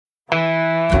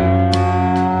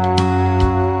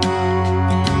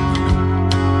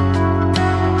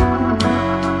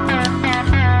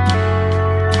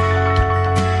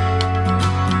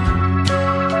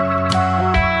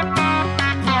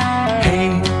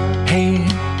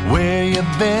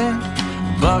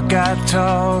Fight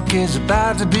Talk is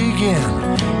about to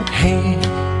begin. Hey,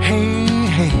 hey,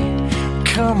 hey,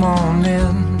 come on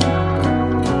in.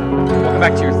 Welcome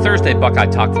back to your Thursday Buckeye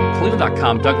Talk from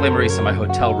Cleveland.com. Doug Lesmerises in my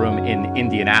hotel room in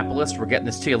Indianapolis. We're getting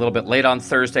this to you a little bit late on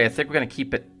Thursday. I think we're going to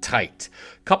keep it tight.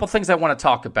 A couple things I want to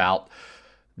talk about.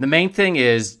 The main thing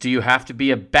is, do you have to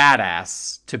be a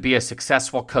badass to be a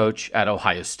successful coach at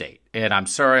Ohio State? And I'm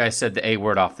sorry I said the A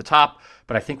word off the top,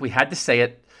 but I think we had to say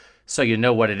it so you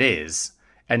know what it is.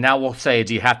 And now we'll say,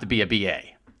 do you have to be a BA?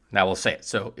 Now we'll say it.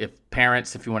 So if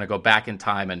parents, if you want to go back in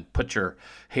time and put your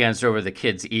hands over the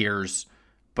kids' ears,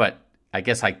 but I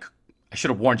guess I should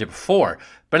have warned you before.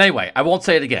 But anyway, I won't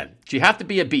say it again. Do you have to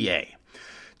be a BA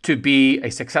to be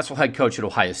a successful head coach at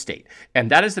Ohio State?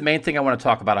 And that is the main thing I want to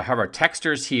talk about. I have our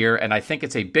texters here, and I think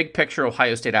it's a big picture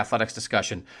Ohio State athletics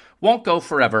discussion. Won't go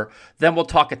forever. Then we'll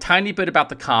talk a tiny bit about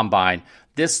the Combine.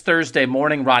 This Thursday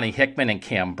morning, Ronnie Hickman and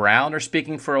Cam Brown are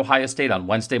speaking for Ohio State. On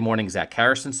Wednesday morning, Zach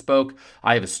Harrison spoke.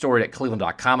 I have a story at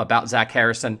Cleveland.com about Zach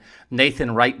Harrison.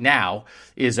 Nathan right now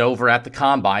is over at the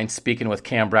Combine speaking with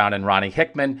Cam Brown and Ronnie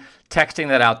Hickman, texting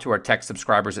that out to our text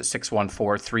subscribers at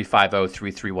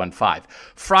 614-350-3315.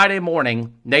 Friday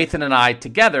morning, Nathan and I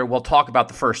together will talk about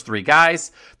the first three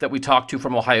guys that we talked to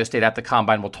from Ohio State at the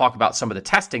Combine. We'll talk about some of the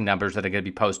testing numbers that are going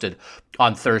to be posted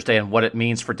on Thursday and what it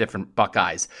means for different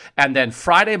Buckeyes. And then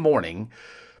Friday morning,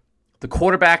 the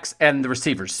quarterbacks and the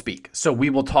receivers speak. So we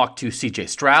will talk to CJ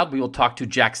Stroud, we will talk to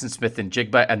Jackson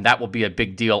Smith-Njigba, and that will be a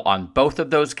big deal on both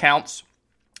of those counts.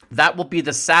 That will be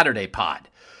the Saturday pod.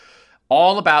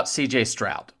 All about CJ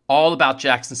Stroud, all about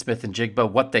Jackson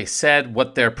Smith-Njigba, what they said,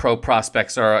 what their pro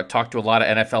prospects are. I talked to a lot of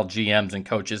NFL GMs and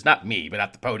coaches, not me, but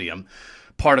at the podium.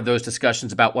 Part of those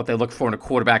discussions about what they look for in a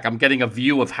quarterback. I'm getting a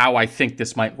view of how I think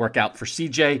this might work out for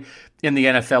CJ in the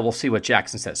NFL. We'll see what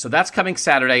Jackson says. So that's coming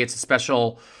Saturday. It's a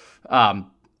special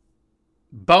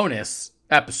bonus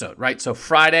episode, right? So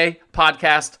Friday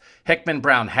podcast, Hickman,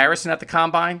 Brown, Harrison at the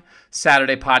Combine.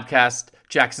 Saturday podcast,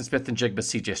 Jackson Smith-Njigba,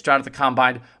 CJ Stroud at the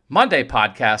Combine. Monday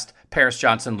podcast, Paris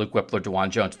Johnson, Luke Whippler, DeJuan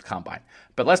Jones at the Combine.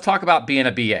 But let's talk about being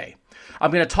a BA.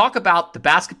 I'm going to talk about the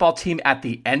basketball team at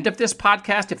the end of this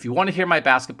podcast. If you want to hear my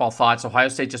basketball thoughts, Ohio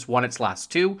State just won its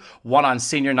last two. One on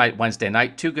senior night, Wednesday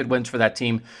night. Two good wins for that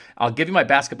team. I'll give you my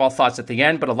basketball thoughts at the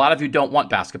end, but a lot of you don't want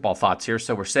basketball thoughts here,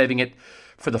 so we're saving it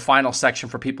for the final section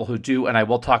for people who do, and I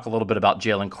will talk a little bit about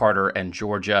Jalen Carter and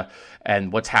Georgia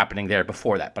and what's happening there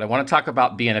before that. But I want to talk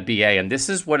about being a BA, and this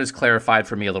is what is clarified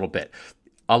for me a little bit.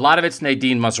 A lot of it's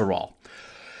Nadine Muzerall,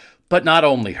 but not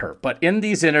only her. But in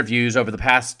these interviews over the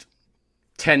past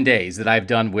 10 days that I've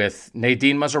done with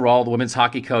Nadine Muzerall, the women's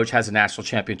hockey coach, has a national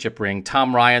championship ring.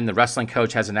 Tom Ryan, the wrestling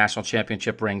coach, has a national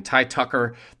championship ring. Ty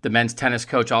Tucker, the men's tennis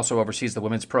coach, also oversees the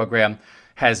women's program,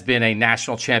 has been a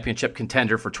national championship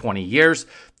contender for 20 years.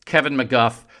 Kevin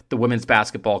McGuff, the women's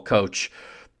basketball coach,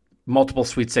 multiple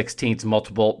Sweet 16s,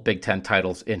 multiple Big Ten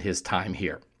titles in his time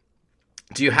here.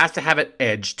 Do you have to have an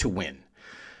edge to win?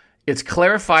 It's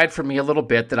clarified for me a little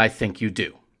bit that I think you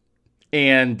do.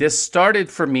 And this started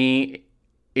for me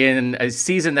in a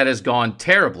season that has gone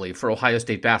terribly for Ohio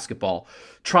State basketball,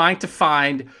 trying to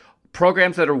find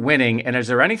programs that are winning, and is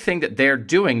there anything that they're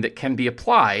doing that can be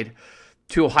applied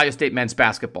to Ohio State men's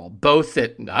basketball? Both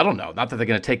that, I don't know, not that they're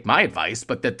going to take my advice,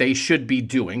 but that they should be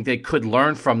doing, they could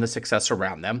learn from the success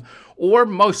around them, or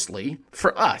mostly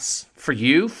for us, for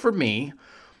you, for me,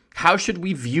 how should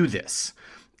we view this?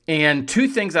 And two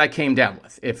things I came down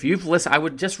with. If you've listened, I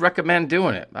would just recommend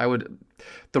doing it.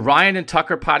 The Ryan and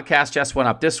Tucker podcast just went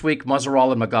up this week.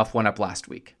 Muzerall and McGuff went up last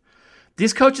week.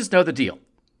 These coaches know the deal.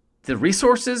 The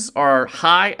resources are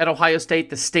high at Ohio State.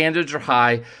 The standards are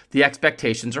high. The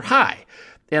expectations are high.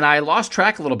 And I lost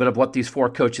track a little bit of what these four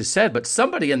coaches said, but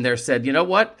somebody in there said, you know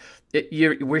what?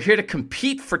 We're here to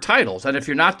compete for titles, and if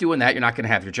you're not doing that, you're not going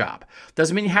to have your job.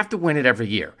 Doesn't mean you have to win it every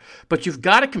year, but you've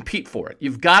got to compete for it.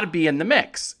 You've got to be in the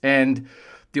mix. And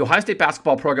the Ohio State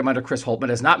basketball program under Chris Holtmann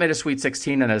has not made a Sweet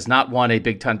 16 and has not won a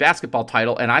Big Ten basketball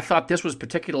title, and I thought this was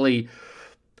particularly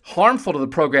harmful to the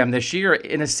program this year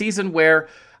in a season where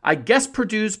I guess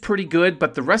Purdue's pretty good,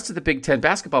 but the rest of the Big Ten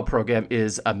basketball program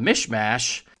is a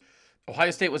mishmash.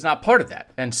 Ohio State was not part of that.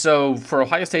 And so for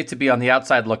Ohio State to be on the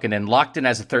outside looking in, locked in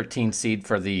as a 13 seed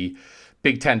for the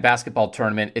Big Ten basketball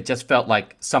tournament, it just felt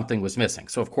like something was missing.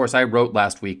 So, of course, I wrote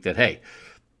last week that, hey,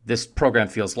 this program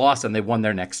feels lost, and they won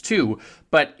their next two.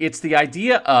 But it's the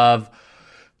idea of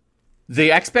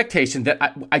the expectation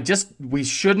that we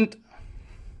shouldn't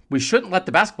let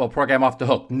the basketball program off the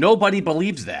hook. Nobody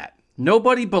believes that.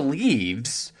 Nobody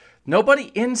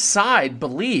inside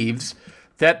believes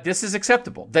that this is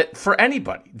acceptable, that for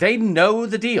anybody, they know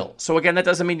the deal. So again, that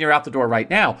doesn't mean you're out the door right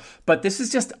now, but this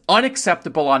is just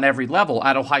unacceptable on every level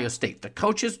at Ohio State. The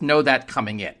coaches know that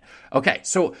coming in. Okay,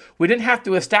 so we didn't have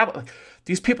to establish,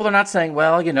 these people are not saying,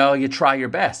 well, you try your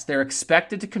best. They're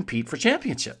expected to compete for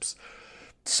championships.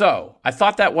 So I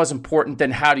thought that was important.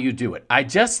 Then how do you do it? I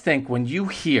just think when you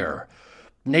hear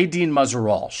Nadine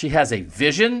Muzerall, she has a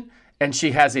vision and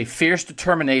she has a fierce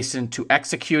determination to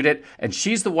execute it. And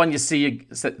she's the one you see,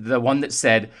 the one that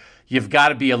said, you've got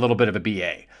to be a little bit of a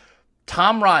BA.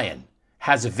 Tom Ryan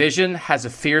has a vision, has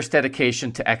a fierce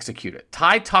dedication to execute it.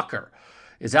 Ty Tucker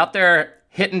is out there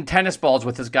hitting tennis balls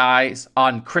with his guys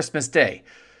on Christmas Day.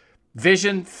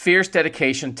 Vision, fierce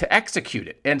dedication to execute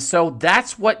it. And so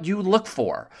that's what you look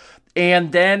for.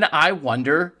 And then I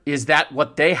wonder, is that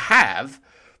what they have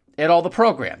at all the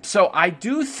programs? So I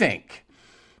do think,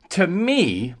 to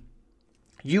me,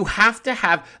 you have to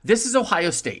have, this is Ohio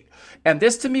State. And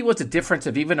this to me was the difference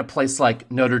of even a place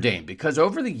like Notre Dame, because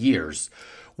over the years,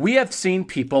 we have seen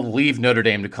people leave Notre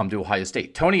Dame to come to Ohio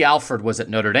State. Tony Alford was at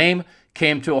Notre Dame,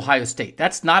 came to Ohio State.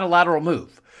 That's not a lateral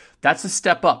move. That's a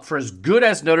step up. For as good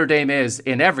as Notre Dame is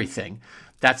in everything,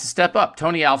 that's a step up.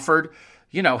 Tony Alford,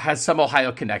 has some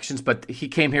Ohio connections, but he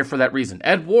came here for that reason.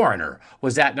 Ed Warrener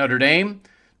was at Notre Dame,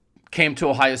 came to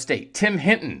Ohio State. Tim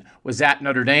Hinton was at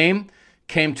Notre Dame,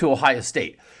 came to Ohio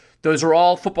State. Those are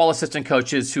all football assistant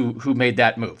coaches who made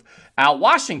that move. Al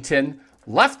Washington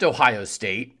left Ohio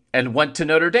State and went to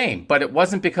Notre Dame, but it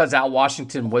wasn't because Al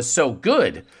Washington was so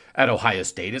good at Ohio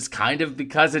State. It's kind of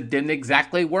because it didn't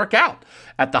exactly work out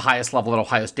at the highest level at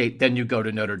Ohio State. Then you go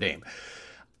to Notre Dame.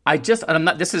 I'm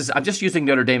just using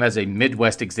Notre Dame as a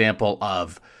Midwest example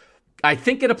of, I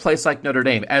think in a place like Notre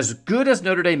Dame, as good as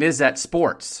Notre Dame is at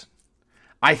sports,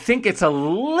 I think it's a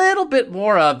little bit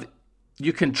more of,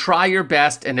 you can try your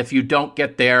best, and if you don't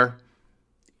get there,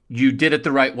 you did it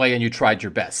the right way and you tried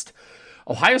your best.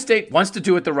 Ohio State wants to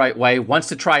do it the right way, wants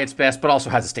to try its best, but also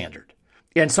has a standard.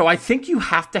 And so I think you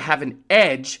have to have an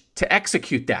edge to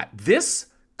execute that. This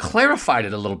clarified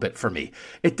it a little bit for me.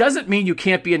 It doesn't mean you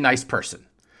can't be a nice person.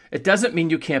 It doesn't mean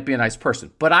you can't be a nice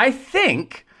person. But I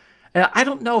think, and I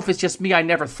don't know if it's just me, I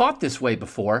never thought this way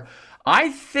before,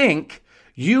 I think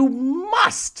you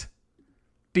must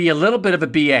be a little bit of a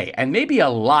BA, and maybe a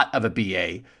lot of a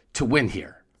BA, to win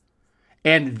here.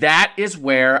 And that is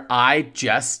where I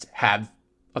just have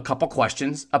a couple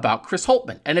questions about Chris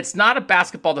Holtmann. And it's not a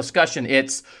basketball discussion.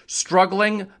 It's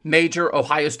struggling major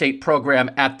Ohio State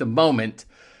program at the moment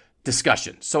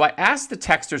discussion. So I asked the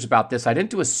texters about this. I didn't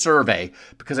do a survey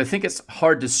because I think it's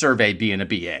hard to survey being a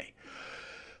BA.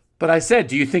 But I said,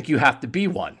 do you think you have to be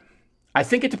one? I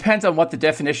think it depends on what the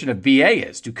definition of BA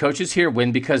is. Do coaches here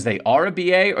win because they are a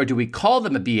BA, or do we call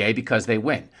them a BA because they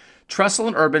win? Tressel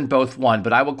and Urban both won,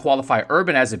 but I will qualify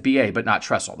Urban as a BA, but not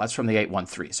Tressel. That's from the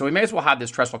 813. So we may as well have this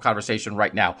Tressel conversation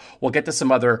right now. We'll get to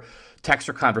some other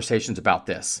texter conversations about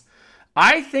this.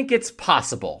 I think it's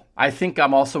possible. I think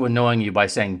I'm also annoying you by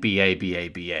saying BA, BA,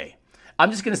 BA.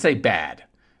 I'm just going to say bad,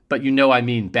 but I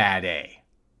mean bad A.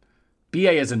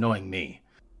 BA is annoying me.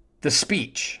 The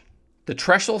speech, the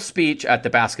Tressel speech at the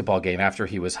basketball game after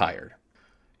he was hired.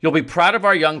 You'll be proud of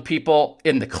our young people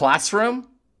in the classroom,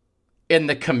 in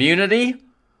the community,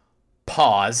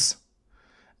 pause,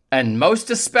 and most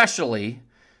especially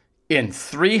in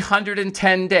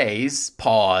 310 days,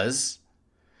 pause,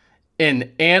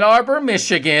 in Ann Arbor,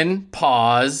 Michigan,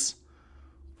 pause,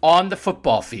 on the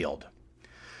football field.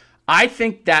 I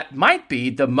think that might be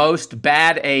the most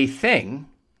bad A thing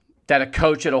that a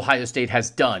coach at Ohio State has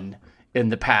done in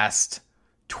the past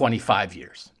 25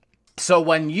 years. So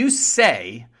when you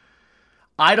say,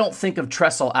 I don't think of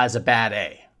Tressel as a bad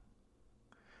A,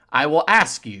 I will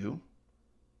ask you,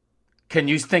 can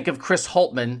you think of Chris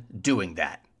Holtmann doing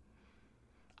that?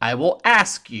 I will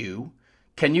ask you,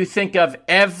 can you think of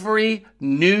every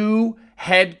new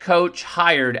head coach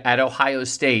hired at Ohio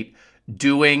State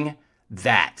doing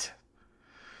that?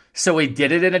 So he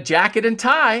did it in a jacket and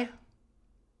tie,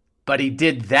 but he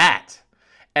did that.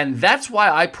 And that's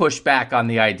why I push back on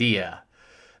the idea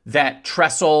that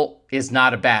Tressel is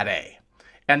not a bad A.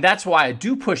 And that's why I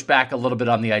do push back a little bit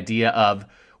on the idea of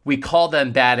we call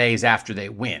them bad A's after they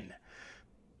win.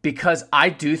 Because I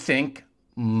do think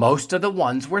most of the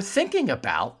ones we're thinking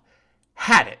about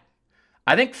had it.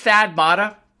 I think Thad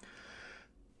Matta,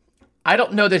 I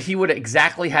don't know that he would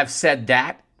exactly have said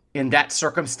that in that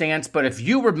circumstance, but if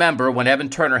you remember when Evan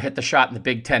Turner hit the shot in the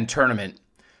Big Ten tournament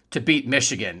to beat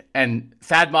Michigan, and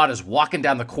Thad Matta's walking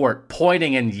down the court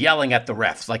pointing and yelling at the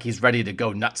refs like he's ready to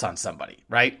go nuts on somebody,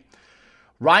 right?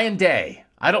 Ryan Day,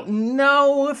 I don't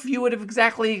know if you would have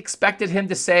exactly expected him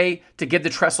to give the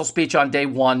Tressel speech on day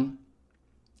one.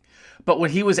 But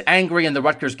when he was angry in the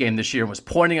Rutgers game this year and was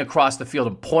pointing across the field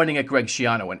and pointing at Greg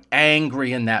Schiano and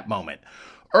angry in that moment.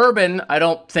 Urban, I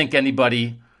don't think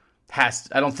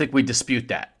we dispute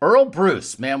that. Earl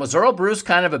Bruce, man, was Earl Bruce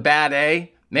kind of a bad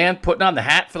A? Man, putting on the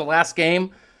hat for the last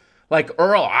game? Like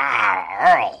Earl.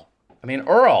 I mean,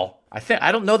 Earl,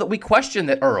 I don't know that we question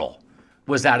that Earl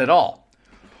was that at all.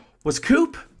 Was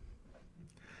Coop?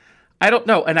 I don't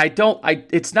know. And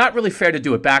it's not really fair to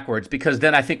do it backwards, because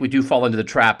then I think we do fall into the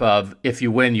trap of if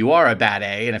you win, you are a bad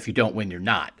A, and if you don't win, you're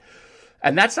not.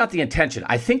 And that's not the intention.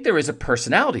 I think there is a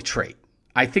personality trait.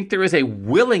 I think there is a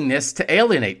willingness to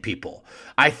alienate people.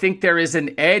 I think there is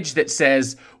an edge that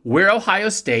says, we're Ohio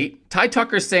State. Ty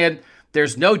Tucker's saying,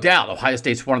 there's no doubt Ohio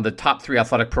State's one of the top 3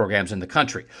 athletic programs in the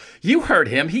country. You heard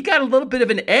him. He got a little bit of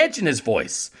an edge in his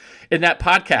voice in that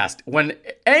podcast when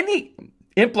any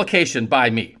implication by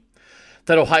me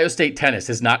that Ohio State tennis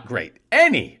is not great.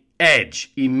 Any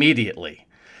edge immediately.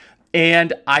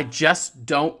 And I just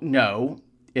don't know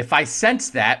if I sense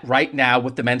that right now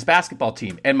with the men's basketball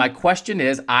team. And my question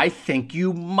is, I think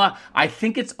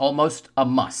it's almost a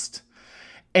must.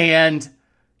 And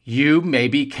you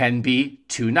maybe can be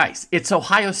too nice. It's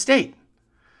Ohio State.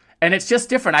 And it's just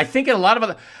different. I think in a lot of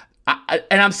other...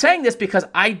 and I'm saying this because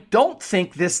I don't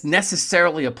think this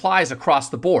necessarily applies across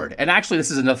the board. And actually,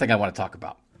 this is another thing I want to talk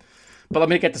about. But let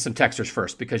me get to some texters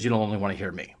first, because you don't only want to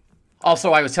hear me.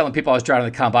 Also, I was telling people I was driving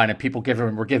the combine, and people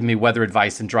were giving me weather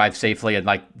advice and drive safely. And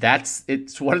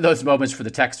it's one of those moments for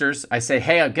the texters. I say,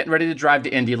 hey, I'm getting ready to drive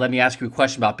to Indy. Let me ask you a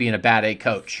question about being a bad A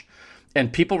coach.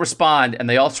 And people respond, and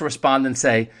they also respond and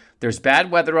say, there's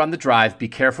bad weather on the drive. Be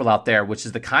careful out there, which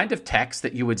is the kind of text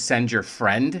that you would send your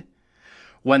friend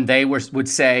when they would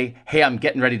say, hey, I'm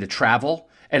getting ready to travel.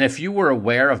 And if you were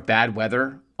aware of bad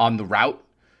weather on the route,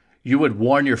 you would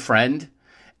warn your friend.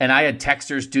 And I had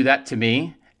texters do that to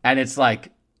me. And it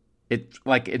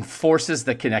enforces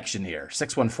the connection here.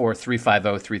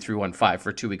 614-350-3315 for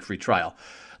a 2-week free trial.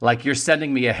 Like you're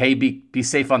sending me a, hey, be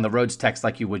safe on the roads text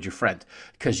like you would your friend,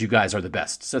 because you guys are the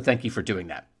best. So thank you for doing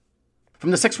that. From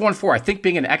the 614, I think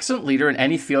being an excellent leader in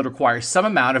any field requires some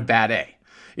amount of bad A.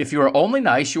 If you are only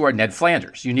nice, you are Ned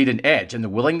Flanders. You need an edge and the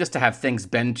willingness to have things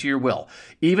bend to your will.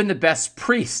 Even the best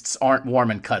priests aren't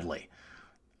warm and cuddly.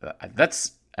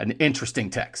 That's an interesting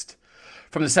text.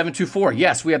 From the 724,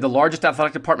 yes, we have the largest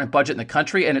athletic department budget in the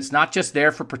country, and it's not just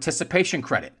there for participation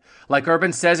credit. Like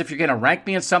Urban says, if you're going to rank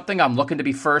me in something, I'm looking to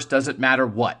be first, doesn't matter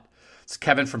what. It's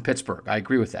Kevin from Pittsburgh. I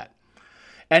agree with that.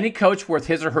 Any coach worth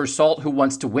his or her salt who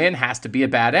wants to win has to be a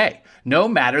bad A, no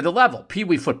matter the level.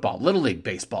 Pee-wee football, Little League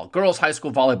baseball, girls high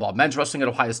school volleyball, men's wrestling at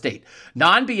Ohio State.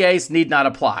 Non-BAs need not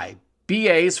apply.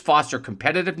 BAs foster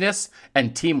competitiveness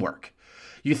and teamwork.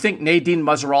 You think Nadine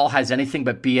Muzerall has anything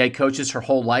but BA coaches her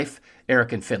whole life?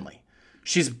 Eric and Finley.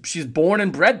 She's born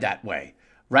and bred that way,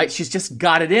 right? She's just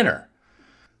got it in her.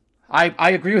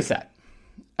 I agree with that.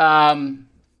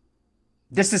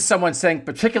 This is someone saying,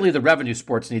 particularly the revenue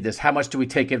sports need this. How much do we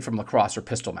take in from lacrosse or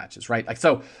pistol matches, right?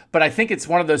 But I think it's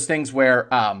one of those things where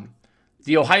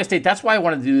the Ohio State, that's why I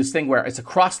wanted to do this thing where it's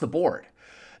across the board.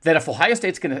 That if Ohio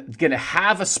State's going to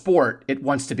have a sport, it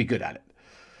wants to be good at it.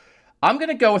 I'm going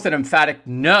to go with an emphatic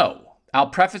no. I'll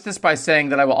preface this by saying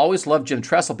that I will always love Jim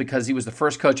Tressel because he was the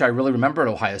first coach I really remember at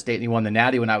Ohio State, and he won the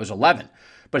Natty when I was 11.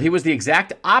 But he was the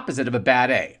exact opposite of a bad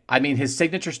A. I mean, his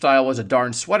signature style was a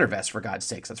darn sweater vest, for God's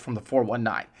sakes. That's from the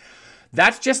 419.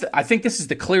 I think this is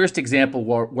the clearest example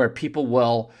where people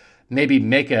will maybe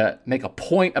make a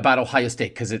point about Ohio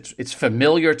State because it's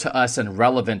familiar to us and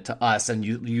relevant to us, and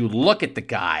you look at the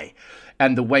guy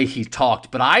and the way he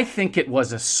talked. But I think it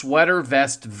was a sweater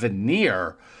vest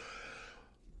veneer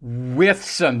with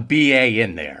some BA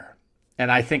in there.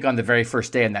 And I think on the very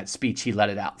first day in that speech, he let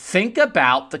it out. Think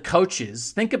about the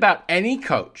coaches. Think about any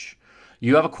coach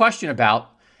you have a question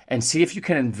about and see if you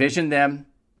can envision them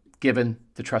given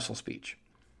the Tressel speech.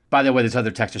 By the way, there's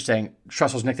other texters saying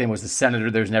Tressel's nickname was the Senator.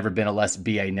 There's never been a less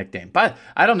BA nickname. But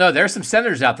I don't know. There's some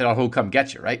senators out there who'll come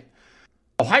get you, right?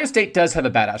 Ohio State does have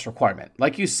a badass requirement.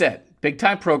 Like you said,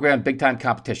 big-time program, big-time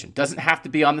competition. Doesn't have to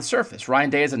be on the surface.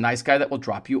 Ryan Day is a nice guy that will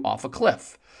drop you off a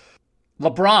cliff.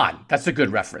 LeBron, that's a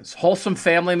good reference. Wholesome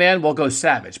family man will go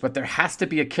savage, but there has to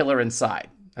be a killer inside.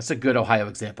 That's a good Ohio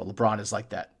example. LeBron is like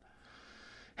that.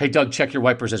 Hey, Doug, check your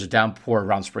wipers as a downpour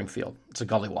around Springfield. It's a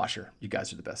gully washer. You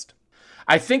guys are the best.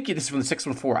 I think, this is from the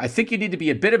 614, I think you need to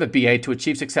be a bit of a BA to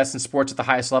achieve success in sports at the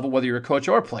highest level, whether you're a coach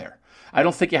or a player. I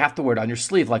don't think you have to wear it on your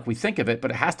sleeve like we think of it,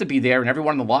 but it has to be there, and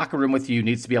everyone in the locker room with you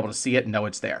needs to be able to see it and know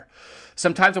it's there.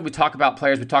 Sometimes when we talk about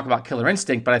players, we talk about killer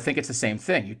instinct, but I think it's the same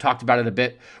thing. You talked about it a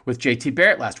bit with JT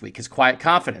Barrett last week, his quiet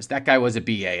confidence. That guy was a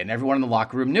BA, and everyone in the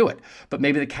locker room knew it, but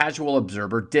maybe the casual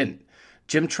observer didn't.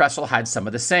 Jim Tressel had some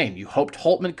of the same. You hoped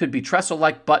Holtmann could be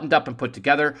Tressel-like, buttoned up and put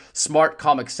together, smart,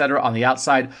 calm, etc. on the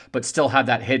outside, but still have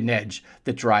that hidden edge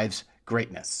that drives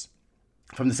greatness.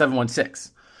 From the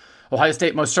 716, Ohio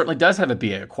State most certainly does have a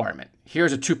BA requirement.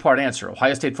 Here's a two-part answer.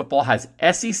 Ohio State football has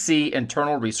SEC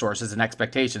internal resources and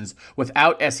expectations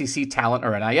without SEC talent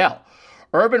or NIL.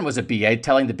 Urban was a BA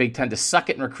telling the Big Ten to suck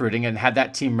it in recruiting and had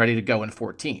that team ready to go in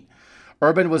 2014.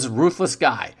 Urban was a ruthless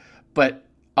guy, but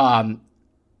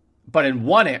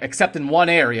except in one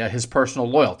area, his personal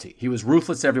loyalty. He was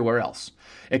ruthless everywhere else.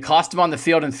 It cost him on the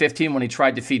field in 2015 when he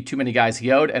tried to feed too many guys he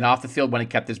owed, and off the field when he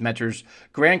kept his mentor's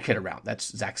grandkid around.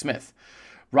 That's Zach Smith.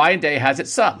 Ryan Day has it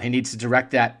some. He needs to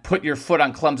direct that put your foot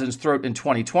on Clemson's throat in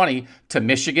 2020 to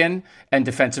Michigan and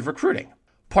defensive recruiting.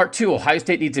 Part 2, Ohio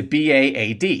State needs a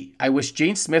BA-AD. I wish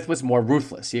Gene Smith was more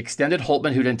ruthless. He extended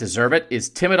Holtmann, who didn't deserve it, is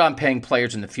timid on paying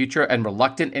players in the future, and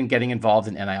reluctant in getting involved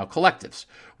in NIL collectives.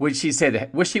 Wish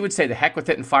he would say the heck with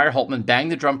it and fire Holtmann, bang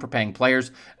the drum for paying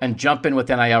players, and jump in with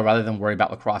NIL rather than worry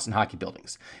about lacrosse and hockey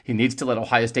buildings. He needs to let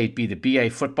Ohio State be the BA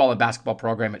football and basketball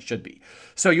program it should be.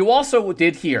 So you also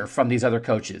did hear from these other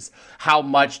coaches how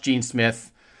much Gene Smith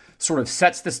sort of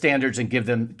sets the standards and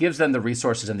gives them the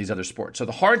resources in these other sports. So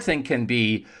the hard thing can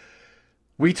be,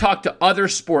 we talk to other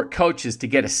sport coaches to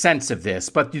get a sense of this,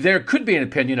 but there could be an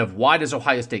opinion of why does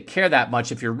Ohio State care that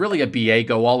much? If you're really a BA,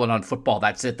 go all in on football.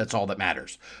 That's it. That's all that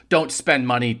matters. Don't spend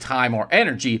money, time, or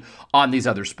energy on these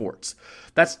other sports.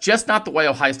 That's just not the way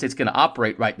Ohio State's going to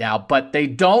operate right now, but they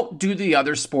don't do the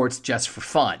other sports just for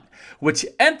fun, which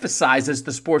emphasizes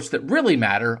the sports that really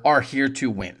matter are here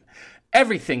to win.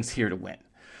 Everything's here to win.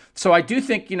 So I do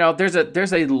think, there's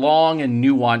a long and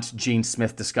nuanced Gene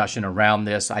Smith discussion around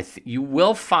this. You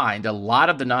will find a lot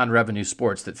of the non-revenue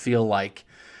sports that feel like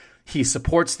he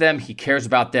supports them, he cares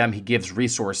about them, he gives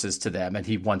resources to them, and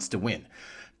he wants to win.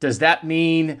 Does that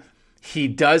mean he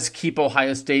does keep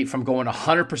Ohio State from going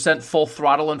 100% full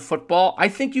throttle in football? I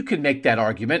think you can make that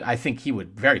argument. I think he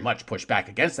would very much push back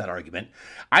against that argument.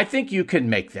 I think you can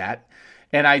make that.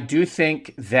 And I do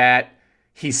think that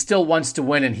he still wants to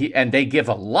win, and they give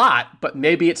a lot, but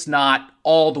maybe it's not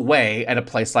all the way at a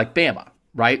place like Bama,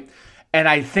 right? And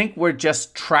I think we're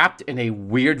just trapped in a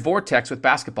weird vortex with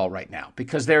basketball right now,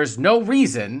 because there's no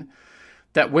reason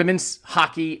that women's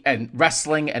hockey and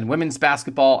wrestling and women's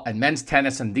basketball and men's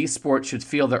tennis and these sports should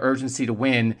feel the urgency to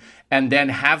win and then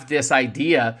have this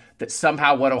idea that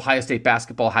somehow what Ohio State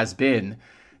basketball has been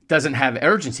doesn't have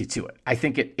urgency to it. I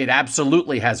think it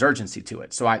absolutely has urgency to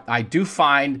it. So I do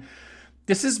find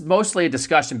this is mostly a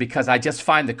discussion because I just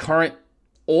find the current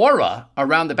aura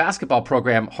around the basketball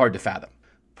program hard to fathom.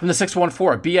 From the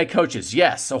 614, BA coaches,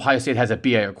 yes, Ohio State has a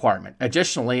BA requirement.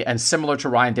 Additionally, and similar to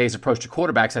Ryan Day's approach to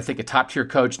quarterbacks, I think a top-tier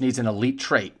coach needs an elite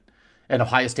trait, and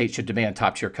Ohio State should demand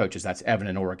top-tier coaches. That's Evan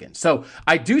in Oregon. So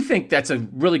I do think that's a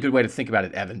really good way to think about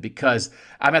it, Evan, because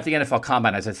I'm at the NFL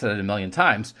Combine, as I said it a million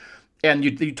times, and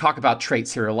you talk about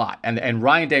traits here a lot. And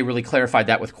Ryan Day really clarified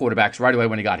that with quarterbacks right away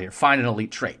when he got here. Find an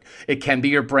elite trait. It can be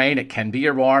your brain. It can be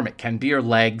your arm. It can be your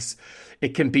legs.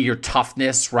 It can be your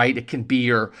toughness, right? It can be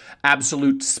your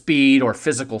absolute speed or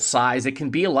physical size. It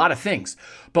can be a lot of things.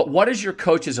 But what is your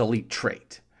coach's elite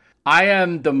trait? I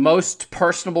am the most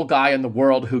personable guy in the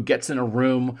world who gets in a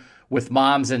room with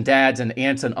moms and dads and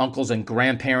aunts and uncles and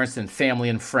grandparents and family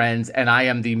and friends, and I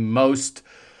am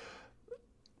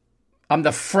I'm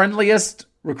the friendliest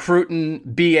recruiting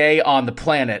BA on the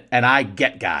planet, and I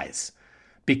get guys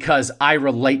because I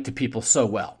relate to people so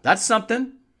well. That's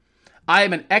something. I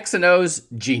am an X and O's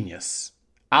genius.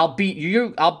 I'll beat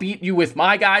you with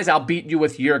my guys. I'll beat you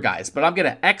with your guys. But I'm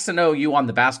going to X and O you on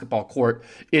the basketball court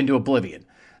into oblivion.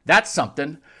 That's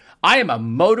something. I am a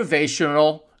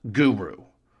motivational guru.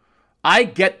 I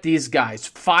get these guys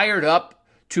fired up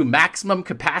to maximum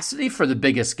capacity for the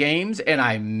biggest games, and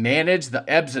I manage the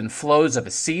ebbs and flows of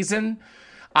a season.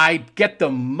 I get the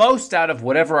most out of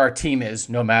whatever our team is,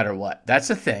 no matter what. That's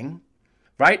a thing,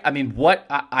 right? I mean,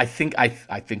 I think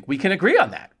we can agree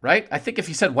on that, right? I think if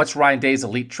you said, what's Ryan Day's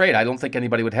elite trait? I don't think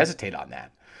anybody would hesitate on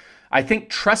that. I think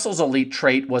Tressel's elite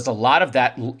trait was a lot of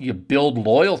that you build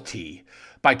loyalty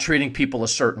by treating people a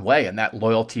certain way, and that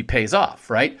loyalty pays off,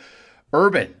 right?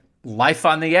 Urban, life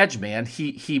on the edge, man.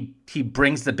 He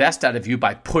brings the best out of you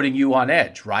by putting you on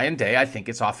edge. Ryan Day, I think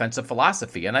it's offensive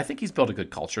philosophy, and I think he's built a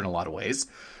good culture in a lot of ways,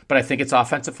 but I think it's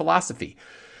offensive philosophy.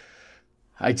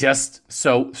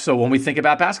 So when we think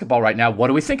about basketball right now, what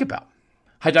do we think about?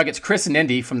 Hi, Doug. It's Chris and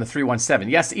Indy from the 317.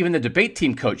 Yes, even the debate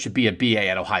team coach should be a BA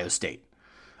at Ohio State.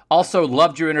 Also,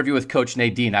 loved your interview with Coach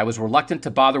Nadine. I was reluctant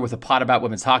to bother with a pot about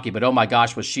women's hockey, but oh my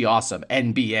gosh, was she awesome.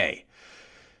 NBA.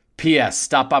 P.S.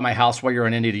 Stop by my house while you're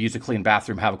in Indy to use a clean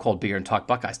bathroom, have a cold beer, and talk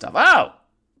Buckeye stuff. Oh,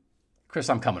 Chris,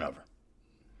 I'm coming over.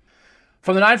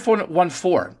 From the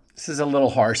 914, this is a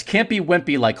little harsh. Can't be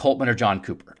wimpy like Holtmann or John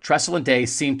Cooper. Tressel and Day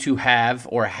seem to have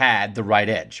or had the right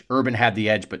edge. Urban had the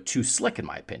edge, but too slick, in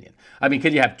my opinion. I mean,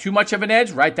 can you have too much of an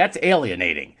edge, right? That's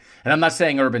alienating. And I'm not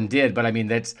saying Urban did, but I mean,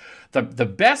 that's the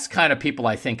best kind of people,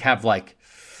 I think, have like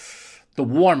the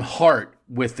warm heart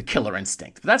with the killer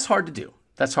instinct. But that's hard to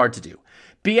do.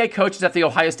 BA coaches at The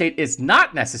Ohio State is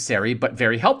not necessary, but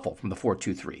very helpful from the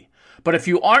 423. But if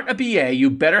you aren't a BA, you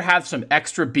better have some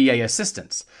extra BA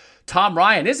assistants. Tom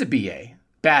Ryan is a BA,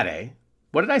 bad A.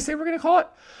 What did I say we're going to call it?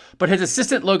 But his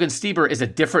assistant, Logan Stieber, is a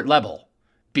different level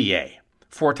BA.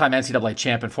 4-time NCAA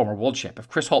champ and former world champ. If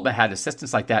Chris Holtmann had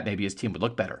assistants like that, maybe his team would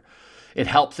look better. It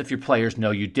helps if your players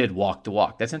know you did walk the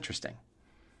walk. That's interesting.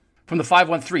 From the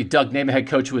 513, Doug, name a head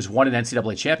coach who has won an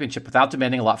NCAA championship without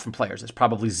demanding a lot from players. It's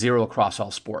probably zero across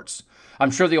all sports.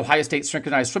 I'm sure the Ohio State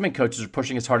synchronized swimming coaches are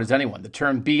pushing as hard as anyone. The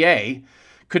term BA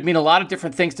could mean a lot of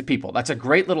different things to people. That's a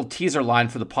great little teaser line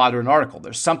for the pod or an article.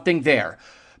 There's something there.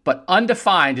 But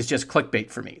undefined is just clickbait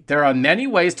for me. There are many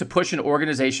ways to push an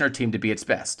organization or team to be its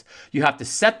best. You have to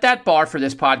set that bar for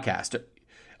this podcast.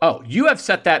 Oh, you have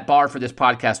set that bar for this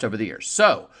podcast over the years.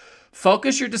 So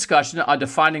focus your discussion on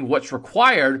defining what's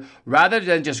required rather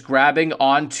than just grabbing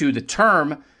onto the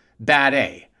term bad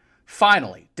A.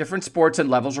 Finally, different sports and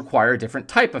levels require a different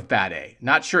type of bad A.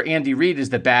 Not sure Andy Reid is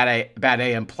the bad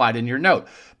A implied in your note,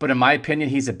 but in my opinion,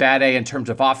 he's a bad A in terms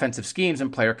of offensive schemes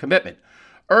and player commitment.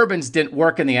 Urban's didn't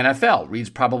work in the NFL. Reed's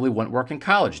probably wouldn't work in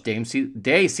college.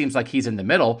 Day seems like he's in the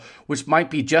middle, which might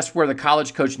be just where the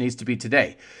college coach needs to be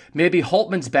today. Maybe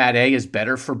Holtmann's bad A is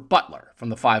better for Butler from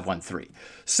the 513.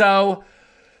 So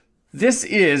this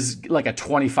is like a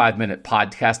 25-minute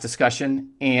podcast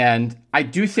discussion, and I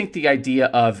do think the idea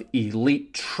of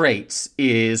elite traits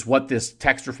is what this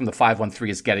texter from the 513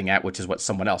 is getting at, which is what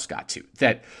someone else got to.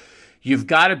 That you've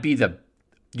got to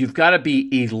be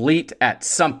elite at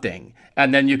something,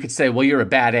 and then you could say, well, you're a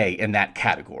bad A in that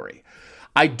category.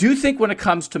 I do think when it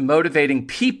comes to motivating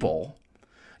people,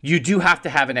 you do have to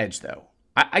have an edge, though.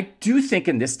 I do think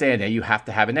in this day and age you have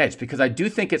to have an edge, because I do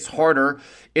think it's harder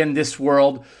in this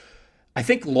world. I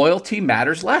think loyalty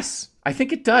matters less. I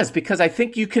think it does, because I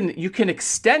think you can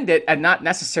extend it and not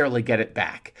necessarily get it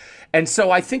back. And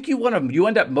so I think you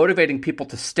end up motivating people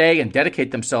to stay and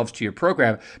dedicate themselves to your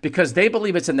program because they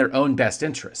believe it's in their own best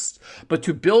interests. But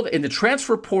to build in the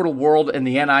transfer portal world and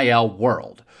the NIL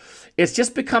world, it's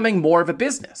just becoming more of a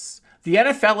business. The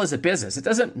NFL is a business. It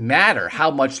doesn't matter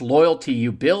how much loyalty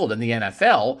you build in the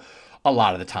NFL a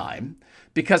lot of the time,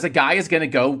 because a guy is going to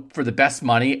go for the best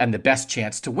money and the best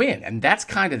chance to win. And that's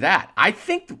kind of that. I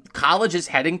think college is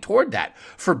heading toward that,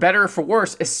 for better or for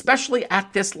worse, especially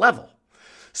at this level.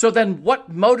 So then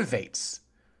what motivates?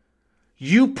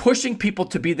 You pushing people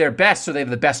to be their best so they have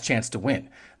the best chance to win.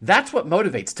 That's what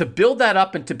motivates. To build that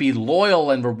up and to be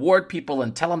loyal and reward people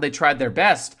and tell them they tried their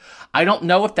best, I don't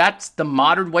know if that's the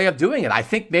modern way of doing it. I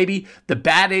think maybe the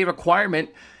bad A requirement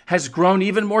has grown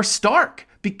even more stark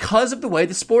because of the way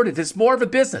the sport is. It's more of a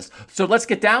business. So let's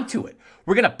get down to it.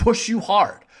 We're going to push you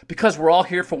hard because we're all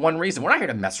here for one reason. We're not here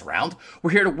to mess around.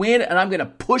 We're here to win, and I'm going to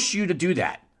push you to do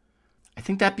that. I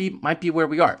think that might be where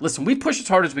we are. Listen, we push as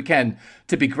hard as we can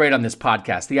to be great on this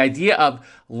podcast. The idea of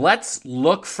let's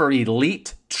look for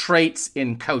elite traits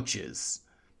in coaches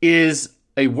is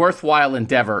a worthwhile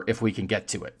endeavor if we can get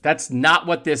to it. That's not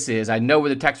what this is. I know where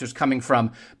the texter's coming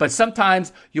from, but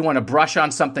sometimes you want to brush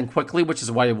on something quickly, which is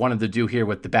what I wanted to do here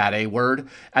with the bad A word,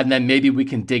 and then maybe we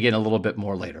can dig in a little bit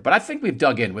more later. But I think we've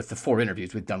dug in with the 4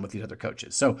 interviews we've done with these other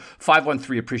coaches. So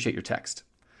 513, appreciate your text.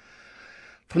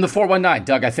 From the 419,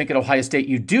 Doug, I think at Ohio State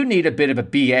you do need a bit of a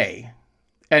BA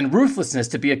and ruthlessness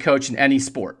to be a coach in any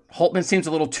sport. Holtmann seems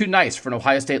a little too nice for an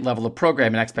Ohio State level of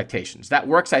program and expectations. That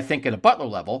works, I think, at a Butler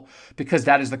level because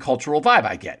that is the cultural vibe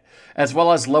I get, as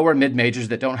well as lower mid-majors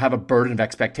that don't have a burden of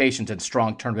expectations and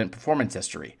strong tournament performance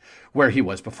history, where he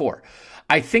was before.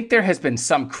 I think there has been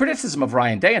some criticism of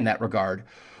Ryan Day in that regard,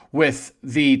 with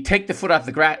the take the foot off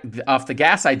the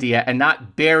gas idea and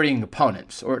not burying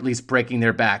opponents, or at least breaking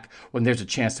their back when there's a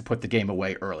chance to put the game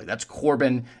away early. That's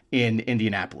Corbin in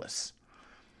Indianapolis.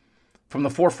 From the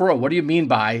 440, what do you mean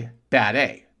by bad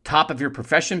A? Top of your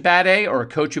profession bad A, or a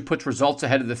coach who puts results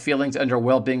ahead of the feelings and or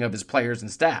well-being of his players and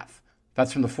staff?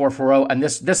 That's from the 440, and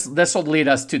this will lead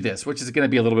us to this, which is going to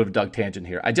be a little bit of a Doug tangent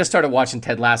here. I just started watching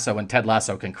Ted Lasso, and Ted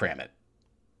Lasso can cram it.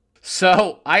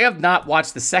 So I have not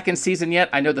watched the second season yet.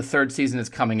 I know the third season is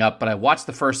coming up, but I watched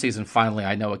the first season finally.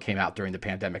 I know it came out during the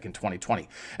pandemic in 2020.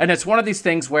 And it's one of these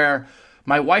things where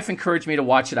my wife encouraged me to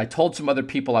watch it. I told some other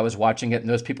people I was watching it, and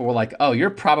those people were like, oh,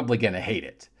 you're probably going to hate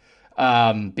it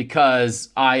because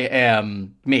I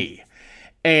am me.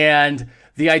 And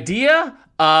the idea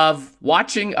of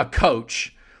watching a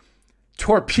coach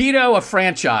torpedo a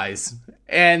franchise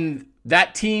and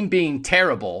that team being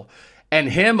terrible and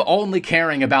him only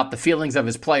caring about the feelings of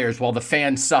his players while the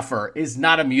fans suffer is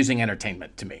not amusing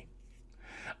entertainment to me.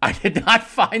 I did not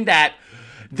find that.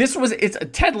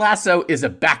 Ted Lasso is a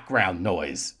background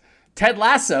noise. Ted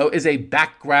Lasso is a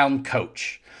background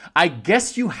coach. I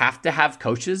guess you have to have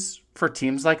coaches for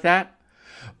teams like that,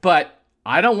 but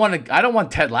I don't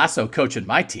want Ted Lasso coaching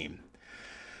my team,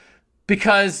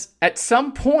 because at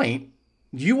some point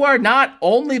you are not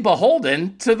only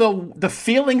beholden to the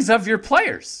feelings of your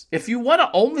players. If you want to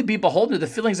only be beholden to the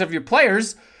feelings of your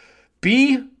players,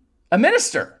 be a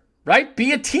minister, right?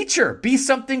 Be a teacher. Be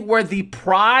something where the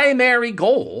primary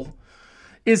goal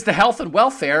is the health and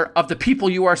welfare of the people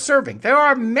you are serving. There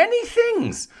are many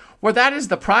things where that is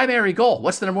the primary goal.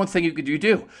 What's the number one thing you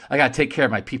do? I got to take care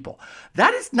of my people.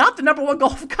 That is not the number one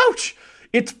goal of a coach.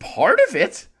 It's part of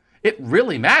it. It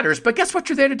really matters. But guess what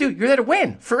you're there to do? You're there to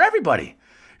win for everybody.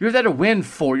 You're there to win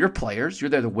for your players. You're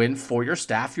there to win for your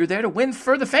staff. You're there to win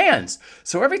for the fans.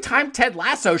 So every time Ted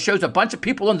Lasso shows a bunch of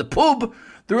people in the pub,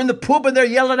 they're in the pub and they're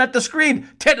yelling at the screen,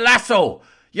 Ted Lasso,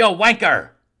 yo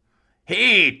wanker.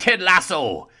 Hey, Ted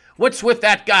Lasso, what's with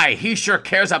that guy? He sure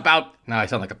cares about... No, I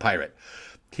sound like a pirate.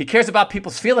 He cares about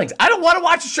people's feelings. I don't want to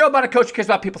watch a show about a coach who cares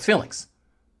about people's feelings.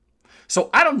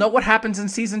 So I don't know what happens in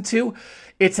season 2.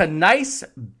 It's a nice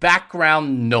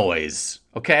background noise,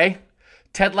 okay?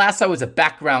 Ted Lasso is a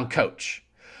background coach.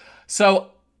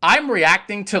 So I'm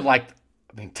reacting to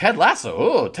Ted Lasso.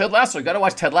 Oh, Ted Lasso. You got to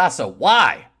watch Ted Lasso.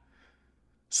 Why?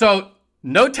 So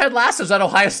no Ted Lassos at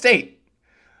Ohio State.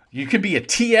 You can be a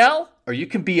TL or you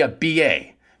can be a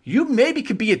BA. You maybe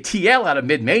could be a TL out of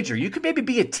mid-major. You could maybe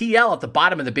be a TL at the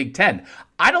bottom of the Big Ten.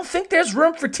 I don't think there's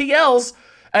room for TLs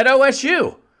at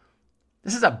OSU.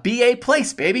 This is a BA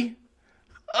place, baby.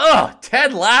 Ugh,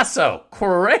 Ted Lasso.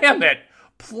 Cram it.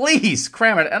 Please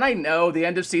cram it. And I know the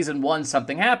end of season 1,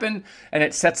 something happened, and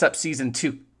it sets up season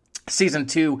 2,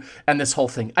 and this whole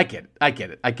thing. I get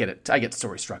it. I get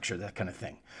story structure, that kind of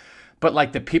thing.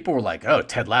 But the people were like, oh,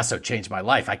 Ted Lasso changed my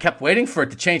life. I kept waiting for it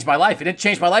to change my life. It didn't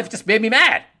change my life. It just made me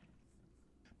mad.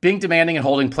 Being demanding and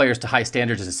holding players to high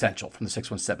standards is essential, from the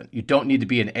 617. You don't need to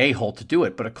be an a-hole to do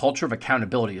it, but a culture of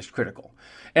accountability is critical.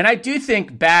 And I do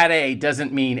think bad A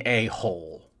doesn't mean a-hole.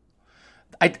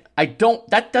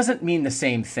 That doesn't mean the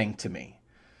same thing to me.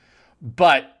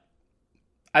 But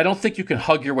I don't think you can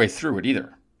hug your way through it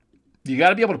either. You got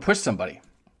to be able to push somebody.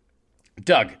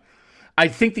 Doug, I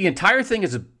think the entire thing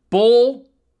is a bull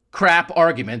crap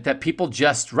argument that people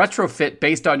just retrofit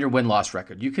based on your win-loss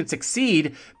record. You can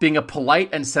succeed being a polite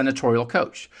and senatorial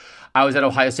coach. I was at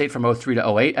Ohio State from 03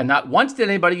 to 08, and not once did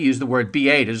anybody use the word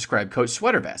BA to describe Coach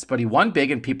Sweatervest, but he won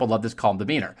big and people love this calm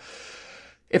demeanor.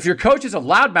 If your coach is a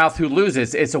loudmouth who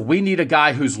loses, it's we need a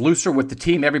guy who's looser with the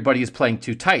team. Everybody is playing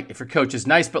too tight. If your coach is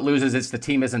nice but loses, it's the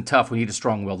team isn't tough. We need a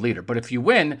strong-willed leader. But if you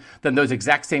win, then those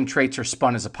exact same traits are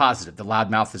spun as a positive. The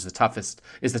loudmouth is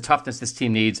the toughness this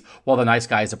team needs, while the nice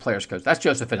guy is a player's coach. That's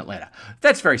Joseph in Atlanta.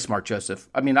 That's very smart, Joseph.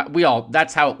 I mean,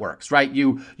 that's how it works, right?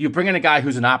 You bring in a guy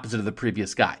who's an opposite of the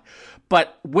previous guy.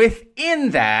 But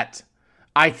within that,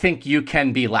 I think you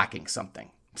can be lacking something.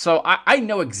 So I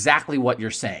know exactly what you're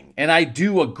saying. And I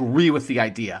do agree with the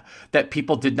idea that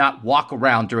people did not walk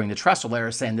around during the Tressel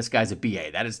era saying this guy's a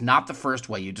BA. That is not the first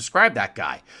way you describe that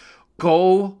guy.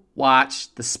 Go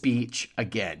watch the speech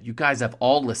again. You guys have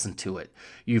all listened to it.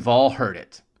 You've all heard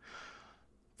it.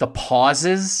 The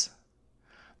pauses,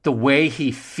 the way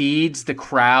he feeds the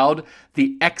crowd,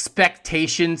 the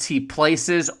expectations he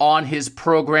places on his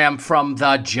program from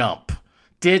the jump.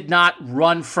 Did not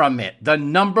run from it. The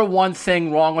number one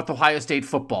thing wrong with Ohio State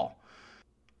football.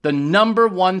 The number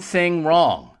one thing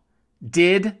wrong.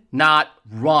 Did not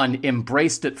run.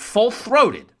 Embraced it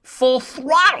full-throated, full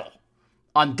throttle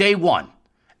on day one.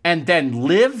 And then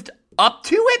lived up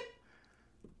to it?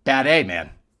 Bad A,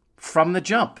 man. From the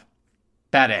jump.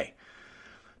 Bad A.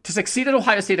 To succeed at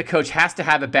Ohio State, a coach has to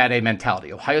have a bad A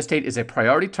mentality. Ohio State is a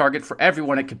priority target for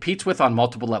everyone it competes with on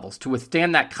multiple levels. To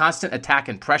withstand that constant attack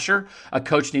and pressure, a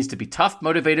coach needs to be tough,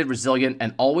 motivated, resilient,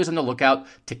 and always on the lookout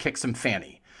to kick some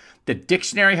fanny. The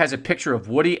dictionary has a picture of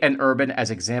Woody and Urban as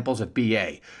examples of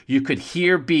BA. You could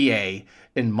hear BA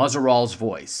in Muzzerall's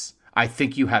voice. I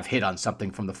think you have hit on something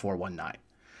from the 419.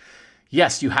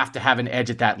 Yes, you have to have an edge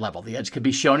at that level. The edge can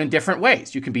be shown in different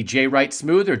ways. You can be Jay Wright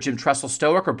smooth or Jim Tressel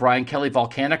stoic or Brian Kelly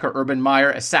volcanic or Urban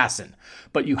Meyer assassin.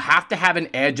 But you have to have an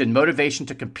edge and motivation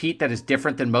to compete that is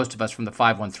different than most of us from the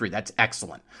 513. That's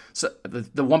excellent. So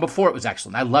the one before it was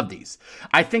excellent. I love these.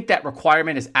 I think that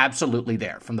requirement is absolutely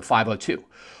there from the 502.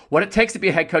 What it takes to be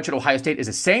a head coach at Ohio State is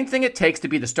the same thing it takes to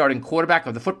be the starting quarterback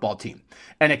of the football team.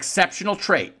 An exceptional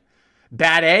trait.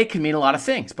 Bad A can mean a lot of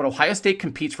things, but Ohio State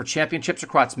competes for championships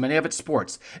across many of its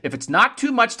sports. If it's not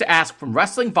too much to ask from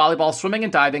wrestling, volleyball, swimming,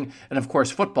 and diving, and of course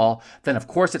football, then of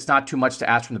course it's not too much to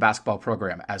ask from the basketball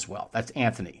program as well. That's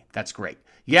Anthony. That's great.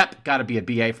 Yep, got to be a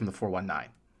BA from the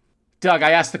 419. Doug,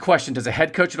 I asked the question, does a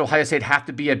head coach at Ohio State have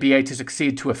to be a BA to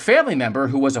succeed, to a family member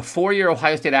who was a 4-year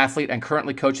Ohio State athlete and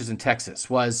currently coaches in Texas?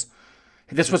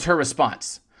 This was her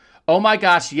response. Oh my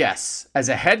gosh, yes. As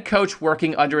a head coach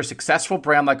working under a successful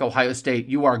brand like Ohio State,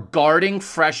 you are guarding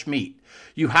fresh meat.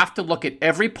 You have to look at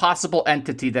every possible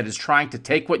entity that is trying to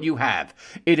take what you have.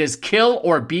 It is kill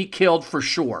or be killed for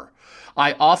sure.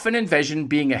 I often envision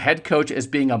being a head coach as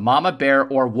being a mama bear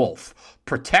or wolf.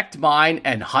 Protect mine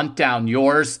and hunt down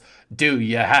yours. Do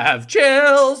you have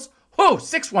chills? Whoa,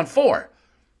 614.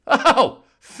 Oh,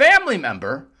 family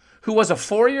member who was a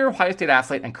 4-year Ohio State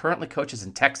athlete and currently coaches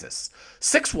in Texas.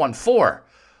 614.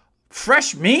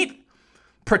 Fresh meat?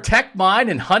 Protect mine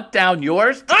and hunt down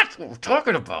yours? That's what we're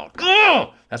talking about. Ugh!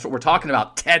 That's what we're talking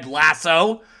about, Ted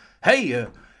Lasso. Hey,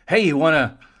 you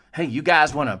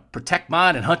guys want to protect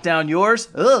mine and hunt down yours?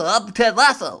 I'm Ted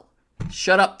Lasso.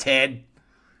 Shut up, Ted.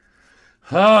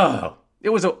 Oh, it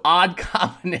was an odd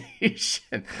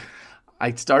combination.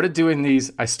 I started doing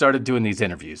these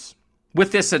interviews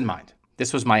with this in mind.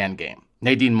 This was my end game.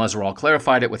 Nadine Muzerall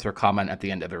clarified it with her comment at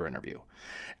the end of her interview.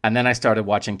 And then I started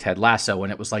watching Ted Lasso,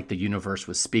 and it was like the universe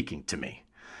was speaking to me,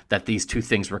 that these two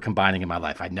things were combining in my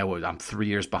life. I know I'm 3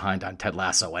 years behind on Ted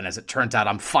Lasso, and as it turns out,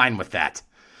 I'm fine with that.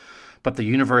 But the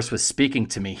universe was speaking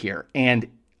to me here. And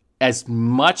as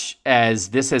much as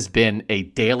this has been a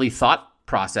daily thought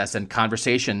process and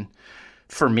conversation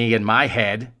for me in my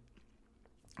head,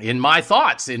 in my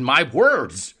thoughts, in my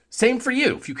words, same for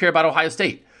you if you care about Ohio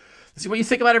State. This is what you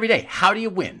think about every day. How do you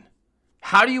win?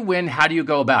 How do you win? How do you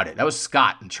go about it? That was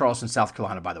Scott in Charleston, South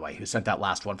Carolina, by the way, who sent that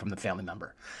last one from the family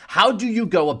member. How do you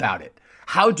go about it?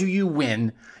 How do you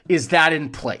win? Is that in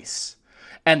place?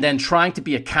 And then trying to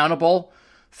be accountable,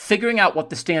 figuring out what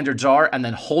the standards are, and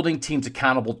then holding teams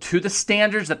accountable to the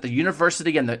standards that the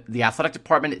university and the athletic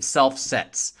department itself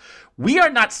sets. We are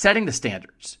not setting the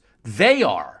standards. They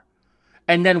are.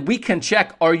 And then we can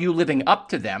check, are you living up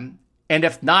to them? And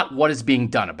if not, what is being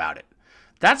done about it?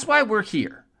 That's why we're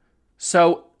here.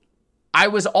 So I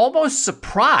was almost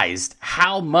surprised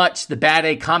how much the bad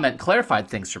A comment clarified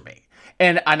things for me.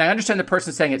 And I understand the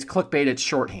person saying it's clickbait, it's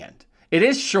shorthand. It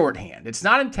is shorthand. It's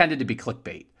not intended to be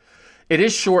clickbait. It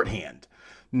is shorthand.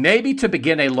 Maybe to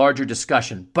begin a larger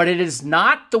discussion, but it is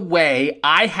not the way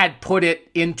I had put it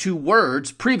into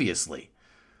words previously,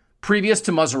 previous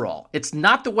to Muzerall. It's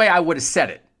not the way I would have said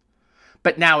it,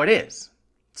 but now it is.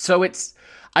 So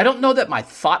I don't know that my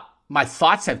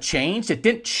thoughts have changed. It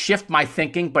didn't shift my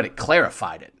thinking, but it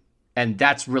clarified it. And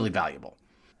that's really valuable.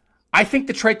 I think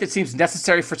the trait that seems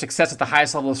necessary for success at the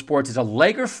highest level of sports is a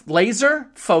laser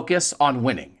focus on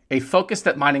winning. A focus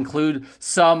that might include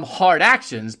some hard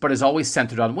actions, but is always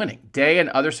centered on winning. Day and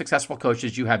other successful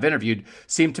coaches you have interviewed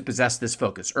seem to possess this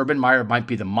focus. Urban Meyer might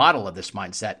be the model of this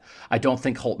mindset. I don't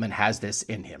think Holtman has this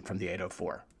in him from the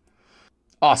 804.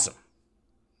 Awesome.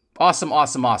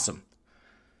 Awesome.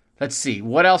 Let's see.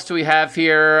 What else do we have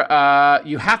here?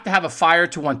 You have to have a fire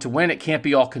to want to win. It can't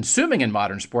be all consuming in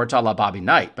modern sports, a la Bobby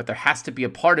Knight, but there has to be a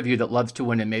part of you that loves to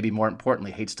win and maybe more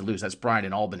importantly hates to lose. That's Brian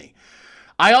in Albany.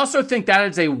 I also think that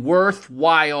is a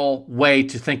worthwhile way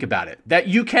to think about it, that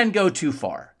you can go too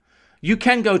far. You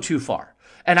can go too far.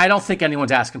 And I don't think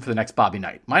anyone's asking for the next Bobby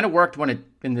Knight. Might have worked in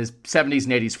the 70s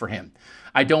and 80s for him.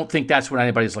 I don't think that's what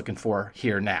anybody's looking for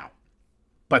here now.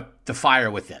 But the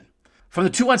fire within. From the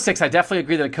 216, I definitely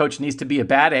agree that a coach needs to be a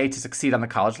bad A to succeed on the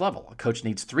college level. A coach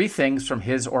needs 3 things from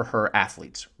his or her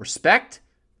athletes: respect,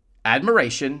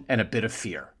 admiration, and a bit of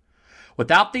fear.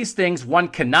 Without these things, one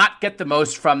cannot get the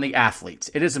most from the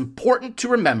athletes. It is important to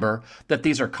remember that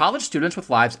these are college students with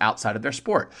lives outside of their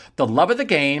sport. The love of the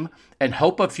game and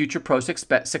hope of future pro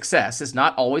success is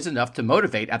not always enough to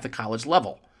motivate at the college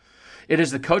level. It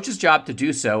is the coach's job to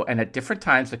do so, and at different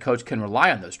times, the coach can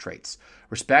rely on those traits: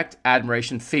 respect,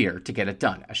 admiration, fear, to get it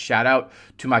done. A shout out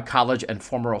to my college and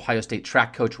former Ohio State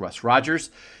track coach, Russ Rogers.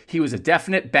 He was a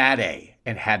definite bad A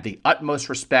and had the utmost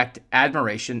respect,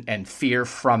 admiration, and fear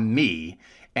from me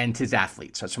and his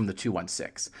athletes. That's from the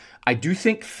 216. I do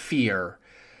think fear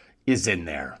is in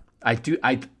there. I do.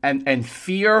 And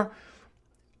fear,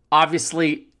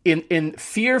 obviously, in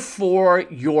fear for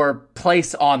your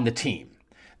place on the team.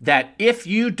 That if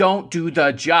you don't do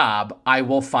the job, I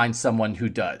will find someone who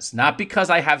does. Not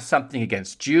because I have something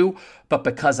against you, but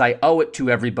because I owe it to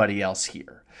everybody else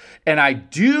here. And I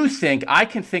do think I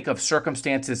can think of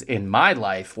circumstances in my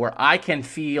life where I can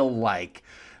feel like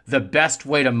the best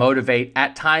way to motivate,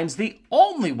 at times the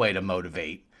only way to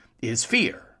motivate, is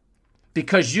fear.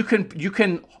 Because you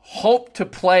can hope to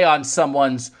play on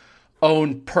someone's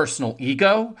own personal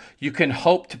ego. You can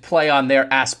hope to play on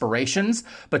their aspirations,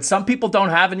 but some people don't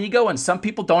have an ego and some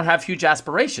people don't have huge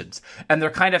aspirations, and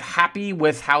they're kind of happy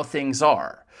with how things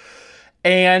are.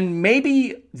 And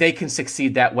maybe they can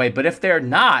succeed that way, but if they're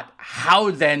not, how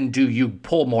then do you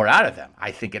pull more out of them? I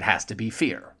think it has to be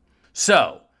fear.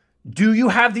 So, do you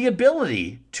have the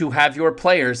ability to have your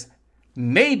players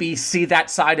maybe see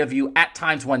that side of you at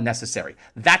times when necessary?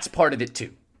 That's part of it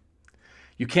too.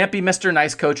 You can't be Mr.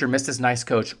 Nice Coach or Mrs. Nice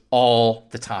Coach all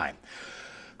the time.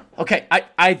 Okay,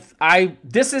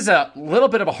 this is a little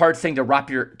bit of a hard thing to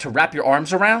wrap your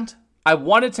arms around. I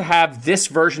wanted to have this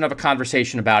version of a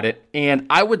conversation about it, and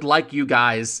I would like you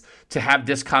guys to have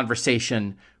this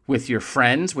conversation with your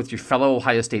friends, with your fellow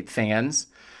Ohio State fans.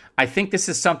 I think this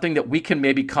is something that we can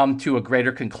maybe come to a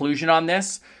greater conclusion on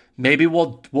this. Maybe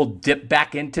we'll dip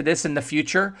back into this in the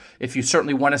future. If you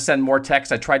certainly want to send more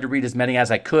texts, I tried to read as many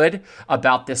as I could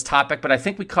about this topic, but I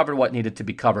think we covered what needed to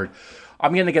be covered.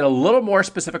 I'm going to get a little more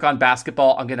specific on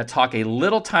basketball. I'm going to talk a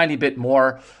little tiny bit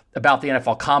more about the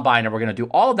NFL Combine, and we're going to do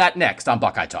all of that next on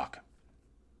Buckeye Talk.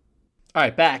 All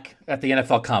right, back at the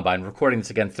NFL Combine, recording this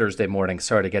again Thursday morning.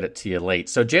 Sorry to get it to you late.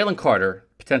 So Jalen Carter,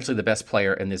 potentially the best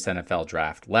player in this NFL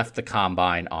draft, left the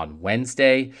Combine on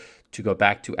Wednesday to go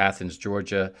back to Athens,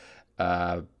 Georgia,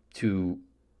 to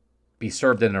be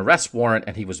served an arrest warrant,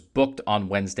 and he was booked on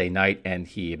Wednesday night, and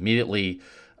he immediately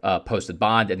posted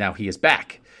bond, and now he is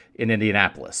back in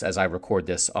Indianapolis as I record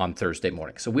this on Thursday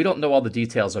morning. So we don't know all the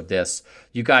details of this.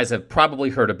 You guys have probably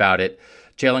heard about it.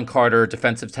 Jalen Carter,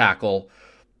 defensive tackle,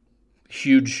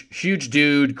 huge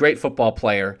dude, great football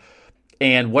player.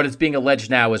 And what is being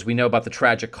alleged now is we know about the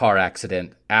tragic car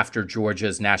accident after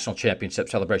Georgia's national championship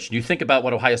celebration. You think about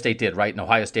what Ohio State did, right, in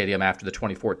Ohio Stadium after the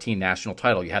 2014 national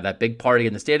title. You had that big party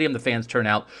in the stadium, the fans turn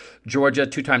out. Georgia,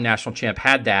 two-time national champ,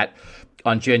 had that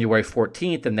on January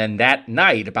 14th. And then that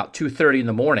night, about 2:30 in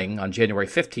the morning on January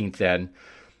 15th then,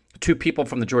 two people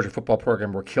from the Georgia football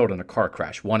program were killed in a car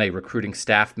crash. One, a recruiting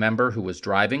staff member who was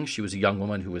driving. She was a young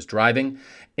woman who was driving.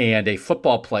 And a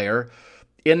football player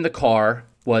in the car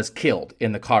was killed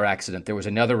in the car accident. There was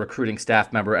another recruiting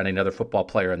staff member and another football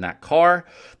player in that car.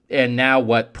 And now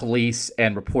what police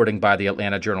and reporting by the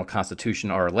Atlanta Journal-Constitution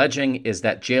are alleging is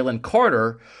that Jalen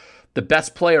Carter, the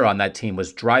best player on that team,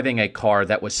 was driving a car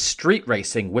that was street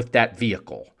racing with that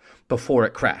vehicle before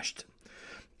it crashed.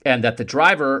 And that the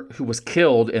driver who was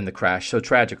killed in the crash so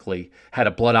tragically had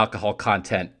a blood alcohol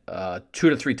content 2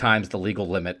 to 3 times the legal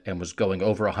limit and was going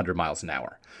over 100 miles an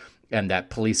hour. And that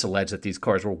police allege that these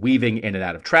cars were weaving in and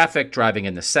out of traffic, driving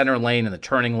in the center lane and the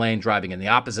turning lane, driving in the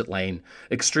opposite lane,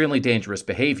 extremely dangerous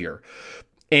behavior.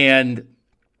 And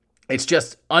it's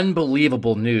just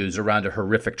unbelievable news around a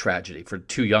horrific tragedy for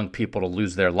two young people to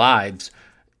lose their lives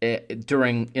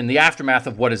in the aftermath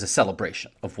of what is a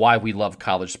celebration of why we love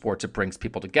college sports. It brings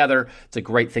people together. It's a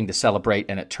great thing to celebrate,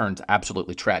 and it turns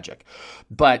absolutely tragic.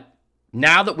 But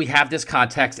now that we have this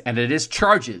context, and it is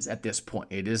charges at this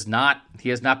point, he has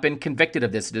not been convicted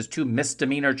of this. It is 2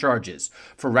 misdemeanor charges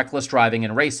for reckless driving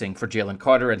and racing for Jalen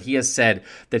Carter, and he has said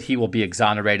that he will be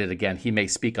exonerated again. He may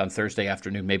speak on Thursday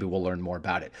afternoon. Maybe we'll learn more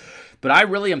about it. But I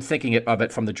really am thinking of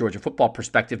it from the Georgia football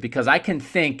perspective, because I can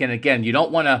think, and again, you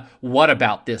don't want to what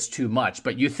about this too much,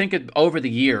 but you think it over the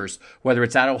years, whether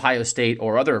it's at Ohio State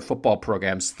or other football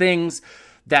programs, things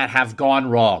that have gone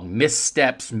wrong,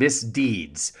 missteps,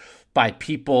 misdeeds by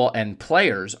people and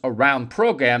players around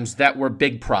programs that were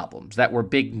big problems, that were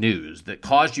big news, that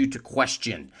caused you to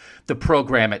question the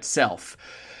program itself.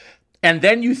 And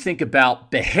then you think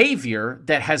about behavior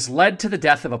that has led to the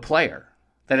death of a player,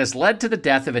 that has led to the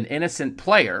death of an innocent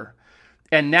player.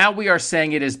 And now we are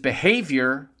saying it is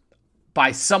behavior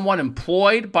by someone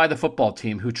employed by the football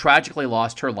team who tragically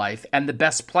lost her life, and the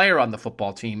best player on the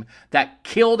football team that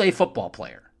killed a football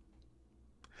player.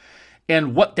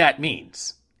 And what that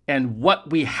means, and what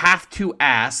we have to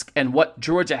ask, and what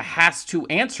Georgia has to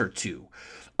answer to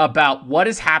about what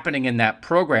is happening in that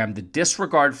program, the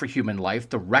disregard for human life,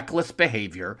 the reckless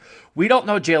behavior. We don't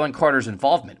know Jalen Carter's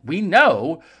involvement. We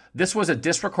know this was a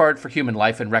disregard for human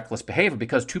life and reckless behavior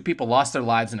because 2 people lost their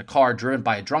lives in a car driven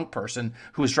by a drunk person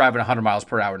who was driving 100 miles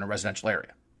per hour in a residential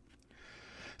area.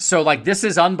 So, like, this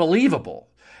is unbelievable.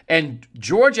 And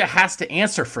Georgia has to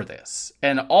answer for this.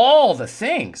 And all the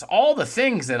things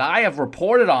that I have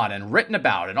reported on and written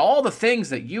about, and all the things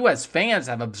that you as fans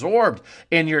have absorbed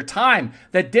in your time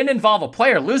that didn't involve a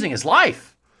player losing his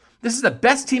life. This is the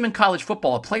best team in college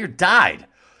football. A player died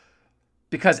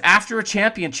because after a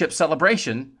championship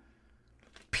celebration,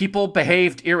 people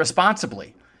behaved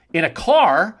irresponsibly in a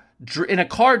car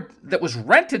that was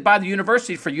rented by the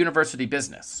university for university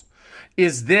business.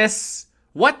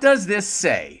 What does this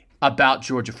say about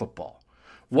Georgia football?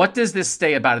 What does this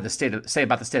say about the state of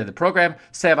the program,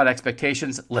 say about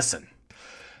expectations? Listen,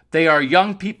 they are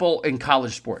young people in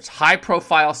college sports,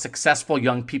 high-profile, successful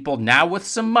young people, now with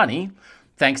some money,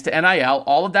 thanks to NIL.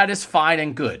 All of that is fine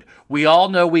and good. We all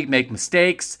know we make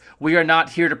mistakes. We are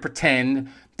not here to pretend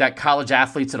that college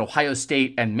athletes at Ohio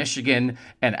State and Michigan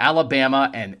and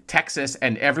Alabama and Texas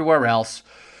and everywhere else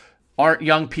aren't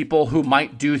young people who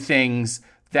might do things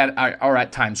that are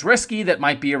at times risky, that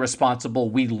might be irresponsible.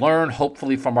 We learn,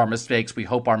 hopefully, from our mistakes. We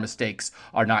hope our mistakes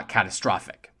are not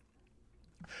catastrophic.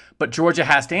 But Georgia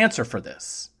has to answer for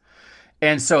this.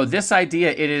 And so this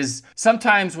idea, it is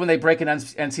sometimes when they break an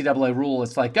NCAA rule,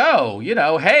 it's like, oh,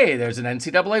 hey, there's an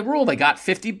NCAA rule. They got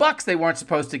 $50 they weren't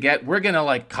supposed to get. We're going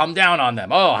to come down on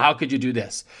them. Oh, how could you do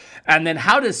this? And then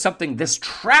how does something this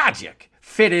tragic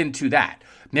fit into that?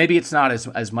 Maybe it's not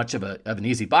as much of an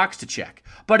easy box to check,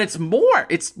 but it's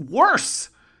worse.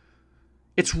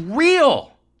 It's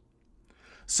real.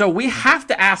 So we have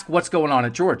to ask what's going on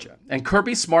at Georgia. And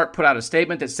Kirby Smart put out a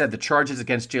statement that said the charges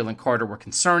against Jalen Carter were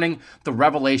concerning. The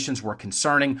revelations were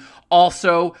concerning.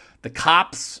 Also, the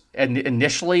cops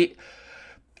initially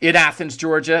in Athens,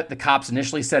 Georgia, the cops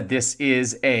initially said this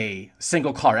is a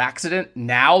single car accident.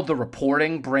 Now the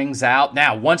reporting brings out,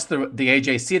 once the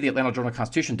AJC, the Atlanta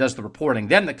Journal-Constitution, does the reporting,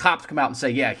 then the cops come out and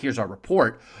say, yeah, here's our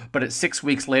report. But it's 6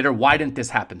 weeks later. Why didn't this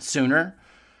happen sooner?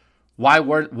 Why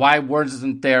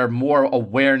wasn't there more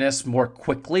awareness more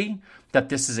quickly that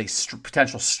this is a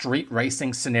potential street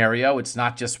racing scenario? It's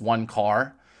not just one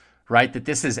car, right? That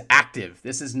this is active.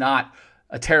 This is not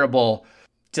a terrible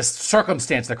just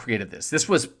circumstance that created this. This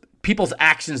was people's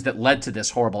actions that led to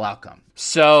this horrible outcome.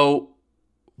 So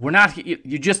we're not,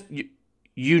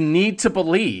 you need to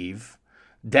believe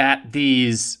that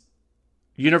these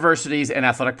universities and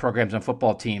athletic programs and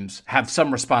football teams have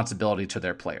some responsibility to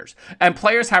their players. And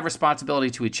players have responsibility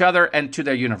to each other and to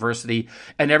their university,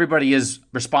 and everybody is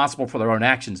responsible for their own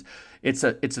actions. It's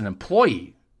an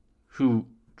employee who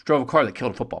drove a car that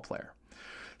killed a football player.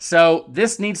 So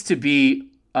this needs to be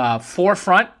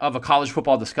forefront of a college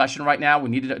football discussion right now. We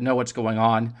need to know what's going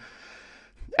on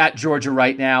at Georgia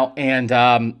right now.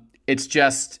 And it's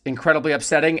just incredibly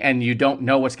upsetting. And you don't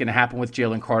know what's going to happen with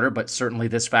Jalen Carter, but certainly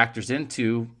this factors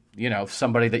into,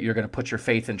 somebody that you're going to put your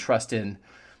faith and trust in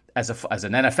as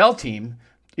an NFL team.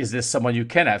 Is this someone you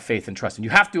can have faith and trust in?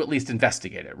 You have to at least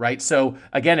investigate it, right? So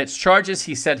again, it's charges.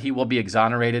 He said he will be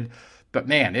exonerated, but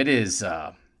man, it is,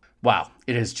 wow.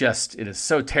 It is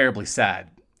so terribly sad.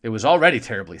 It was already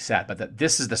terribly sad, but that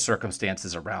this is the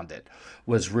circumstances around it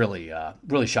was really,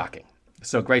 really shocking.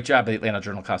 So great job at the Atlanta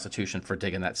Journal-Constitution for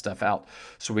digging that stuff out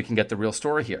so we can get the real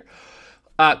story here.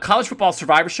 College Football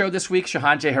Survivor Show this week,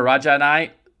 Shahan J. Haraja and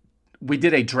I, we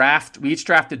did a draft. We each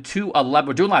drafted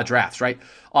we're doing a lot of drafts, right?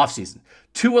 Offseason.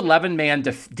 2 11-man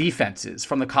defenses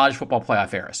from the college football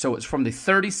playoff era. So it's from the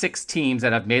 36 teams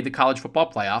that have made the college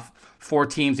football playoff, 4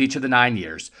 teams each of the 9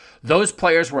 years. Those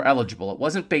players were eligible. It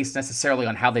wasn't based necessarily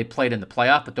on how they played in the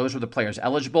playoff, but those were the players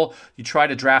eligible. You try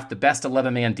to draft the best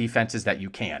 11-man defenses that you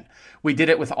can. We did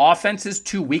it with offenses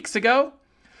 2 weeks ago.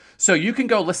 So you can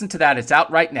go listen to that. It's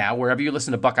out right now. Wherever you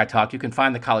listen to Buckeye Talk, you can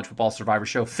find the College Football Survivor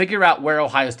Show. Figure out where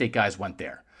Ohio State guys went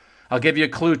there. I'll give you a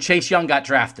clue. Chase Young got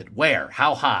drafted. Where?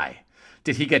 How high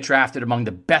did he get drafted among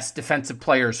the best defensive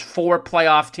players for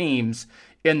playoff teams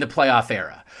in the playoff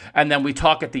era? And then we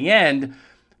talk at the end,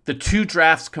 the 2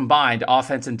 drafts combined,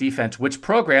 offense and defense, which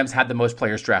programs had the most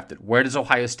players drafted? Where does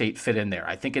Ohio State fit in there?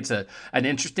 I think it's an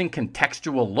interesting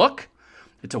contextual look.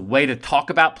 It's a way to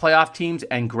talk about playoff teams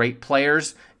and great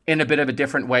players in a bit of a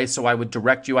different way. So I would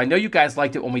direct you. I know you guys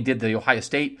liked it when we did the Ohio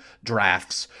State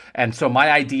drafts. And so my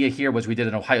idea here was we did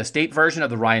an Ohio State version of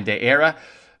the Ryan Day era.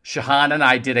 Shahan and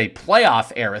I did a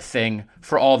playoff era thing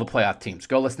for all the playoff teams.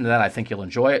 Go listen to that. I think you'll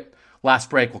enjoy it.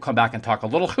 Last break, we'll come back and talk a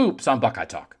little hoops on Buckeye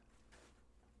Talk.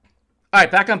 All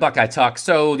right, back on Buckeye Talk.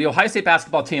 So the Ohio State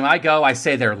basketball team, I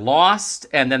say they're lost,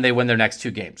 and then they win their next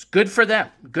 2 games. Good for them.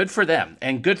 Good for them.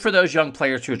 And good for those young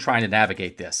players who are trying to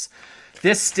navigate this.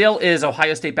 This still is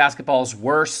Ohio State basketball's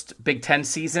worst Big Ten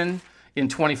season in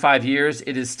 25 years.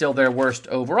 It is still their worst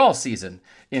overall season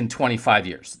in 25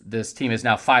 years. This team is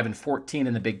now 5-14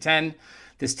 in the Big Ten.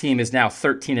 This team is now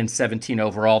 13-17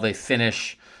 overall. They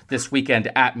finish this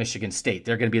weekend at Michigan State.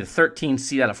 They're going to be the 13th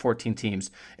seed out of 14 teams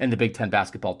in the Big Ten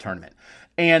basketball tournament.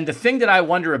 And the thing that I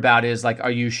wonder about is, like,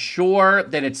 are you sure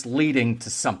that it's leading to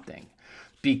something?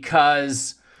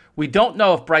 Because we don't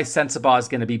know if Bryce Sensabaugh is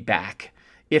going to be back.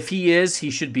 If he is, he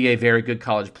should be a very good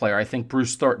college player. I think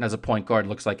Bruce Thornton as a point guard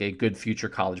looks like a good future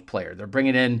college player. They're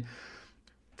bringing in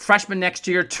freshmen next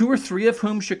year, 2 or 3 of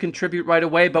whom should contribute right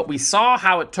away. But we saw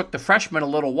how it took the freshmen a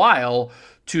little while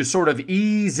to sort of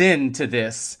ease into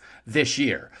this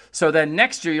year. So then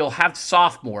next year you'll have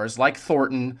sophomores like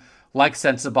Thornton, like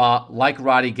Sensabaugh, like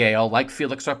Roddy Gale, like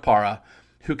Felix Okpara,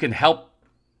 who can help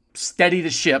steady the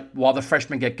ship while the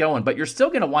freshmen get going. But you're still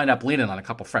going to wind up leaning on a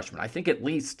couple freshmen. I think at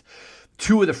least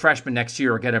 2 of the freshmen next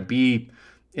year are going to be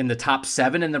in the top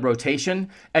 7 in the rotation,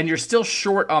 and you're still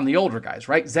short on the older guys,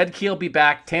 right? Zed Key will be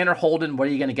back. Tanner Holden, what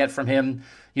are you going to get from him?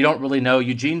 You don't really know.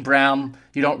 Eugene Brown,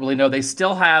 you don't really know. They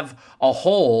still have a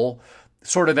hole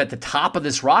sort of at the top of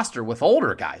this roster with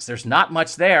older guys. There's not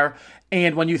much there,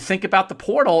 and when you think about the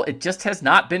portal, it just has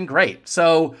not been great.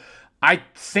 So I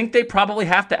think they probably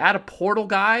have to add a portal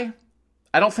guy.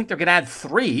 I don't think they're going to add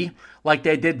 3 like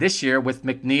they did this year with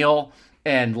McNeil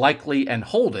and Likely and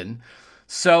Holden.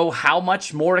 So how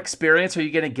much more experience are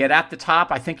you going to get at the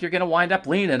top? I think you're going to wind up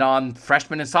leaning on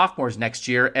freshmen and sophomores next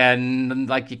year. And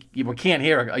like you can't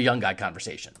hear a young guy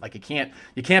conversation. Like you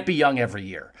can't be young every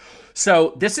year.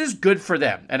 So this is good for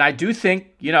them. And I do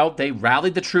think, they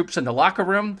rallied the troops in the locker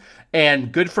room,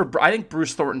 and I think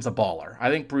Bruce Thornton's a baller. I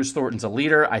think Bruce Thornton's a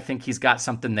leader. I think he's got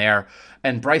something there.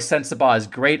 And Bryce Sensabaugh is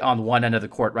great on one end of the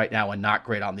court right now and not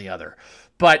great on the other.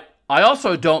 But I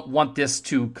also don't want this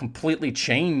to completely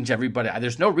change everybody.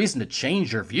 There's no reason to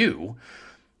change your view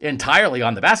entirely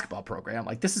on the basketball program.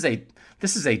 Like this is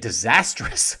a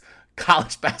disastrous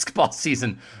college basketball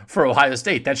season for Ohio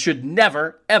State. That should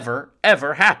never, ever,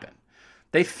 ever happen.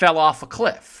 They fell off a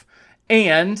cliff.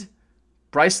 And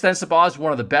Bryce Sensabaugh is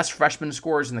one of the best freshman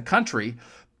scorers in the country,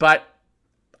 but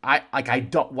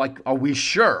are we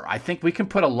sure? I think we can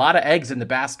put a lot of eggs in the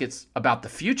baskets about the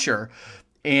future.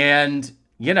 And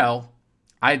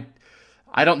I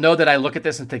don't know that I look at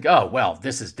this and think, oh, well,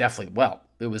 this is definitely,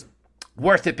 it was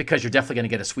worth it because you're definitely going to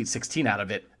get a Sweet 16 out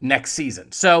of it next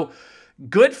season. So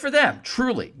good for them,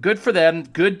 truly. Good for them.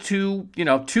 Good to,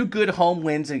 2 good home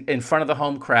wins in front of the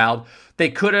home crowd.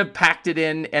 They could have packed it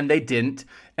in and they didn't,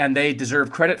 and they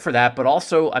deserve credit for that. But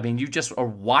also, you just are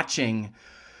watching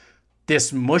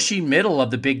this mushy middle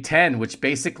of the Big Ten, which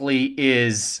basically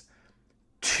is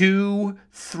 2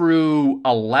 through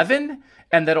 11.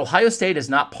 And that Ohio State is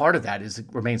not part of that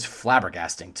remains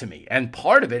flabbergasting to me. And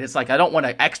part of it is like, I don't want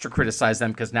to extra criticize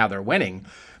them because now they're winning.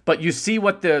 But you see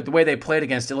what the way they played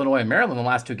against Illinois and Maryland in the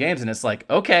last 2 games, and it's like,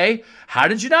 okay, how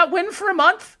did you not win for a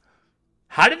month?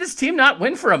 How did this team not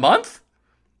win for a month?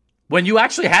 When you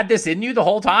actually had this in you the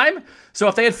whole time? So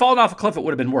if they had fallen off a cliff, it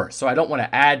would have been worse. So I don't want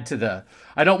to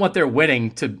I don't want their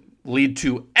winning to lead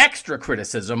to extra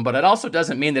criticism, but it also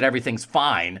doesn't mean that everything's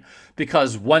fine,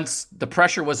 because once the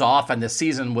pressure was off and the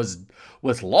season was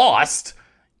lost,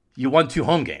 you won 2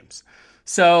 home games.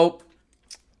 So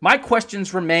my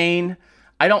questions remain.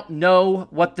 I don't know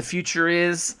what the future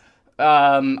is.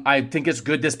 I think it's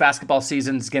good this basketball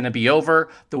season's going to be over.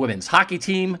 The women's hockey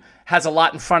team has a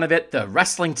lot in front of it. The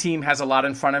wrestling team has a lot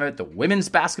in front of it. The women's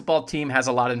basketball team has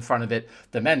a lot in front of it.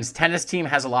 The men's tennis team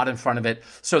has a lot in front of it.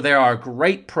 So there are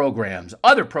great programs,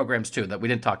 other programs too, that we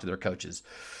didn't talk to their coaches.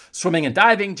 Swimming and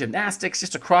diving, gymnastics,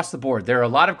 just across the board. There are a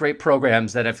lot of great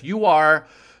programs that if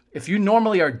you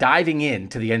normally are diving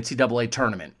into the NCAA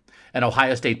tournament and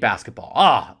Ohio State basketball,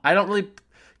 I don't really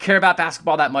care about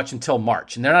basketball that much until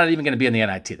March, and they're not even going to be in the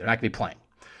NIT. They're not going to be playing.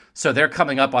 So they're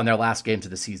coming up on their last games of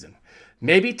the season.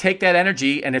 Maybe take that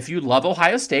energy, and if you love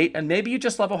Ohio State, and maybe you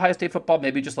just love Ohio State football,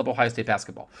 maybe you just love Ohio State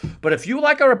basketball. But if you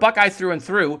are a Buckeye through and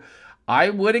through,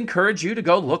 I would encourage you to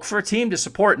go look for a team to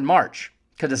support in March,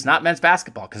 because it's not men's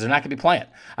basketball, because they're not going to be playing.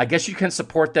 I guess you can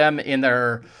support them in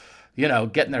their,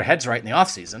 getting their heads right in the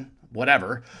offseason,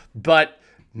 whatever. But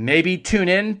maybe tune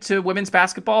in to women's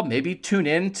basketball. Maybe tune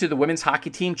in to the women's hockey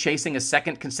team chasing a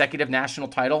 2nd consecutive national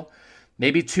title.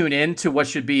 Maybe tune in to what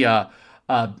should be an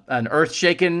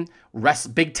earth-shaking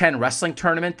Big Ten wrestling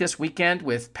tournament this weekend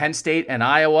with Penn State and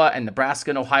Iowa and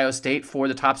Nebraska and Ohio State, 4 of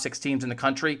the top 6 teams in the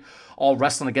country, all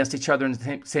wrestling against each other in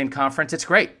the same conference. It's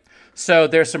great. So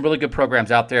there's some really good programs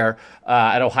out there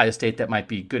at Ohio State that might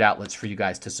be good outlets for you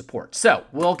guys to support. So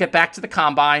we'll get back to the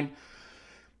Combine.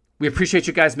 We appreciate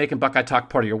you guys making Buckeye Talk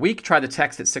part of your week. Try the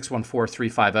text at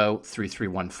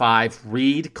 614-350-3315.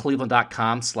 Read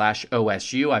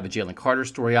cleveland.com/OSU. I have a Jalen Carter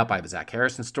story up. I have a Zach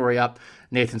Harrison story up.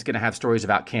 Nathan's going to have stories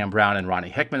about Cam Brown and Ronnie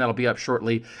Hickman that'll be up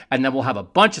shortly. And then we'll have a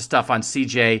bunch of stuff on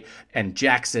CJ and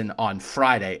Jackson on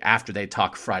Friday after they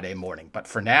talk Friday morning. But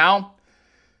for now,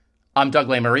 I'm Doug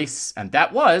Lesmerises, and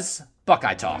that was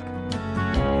Buckeye Talk.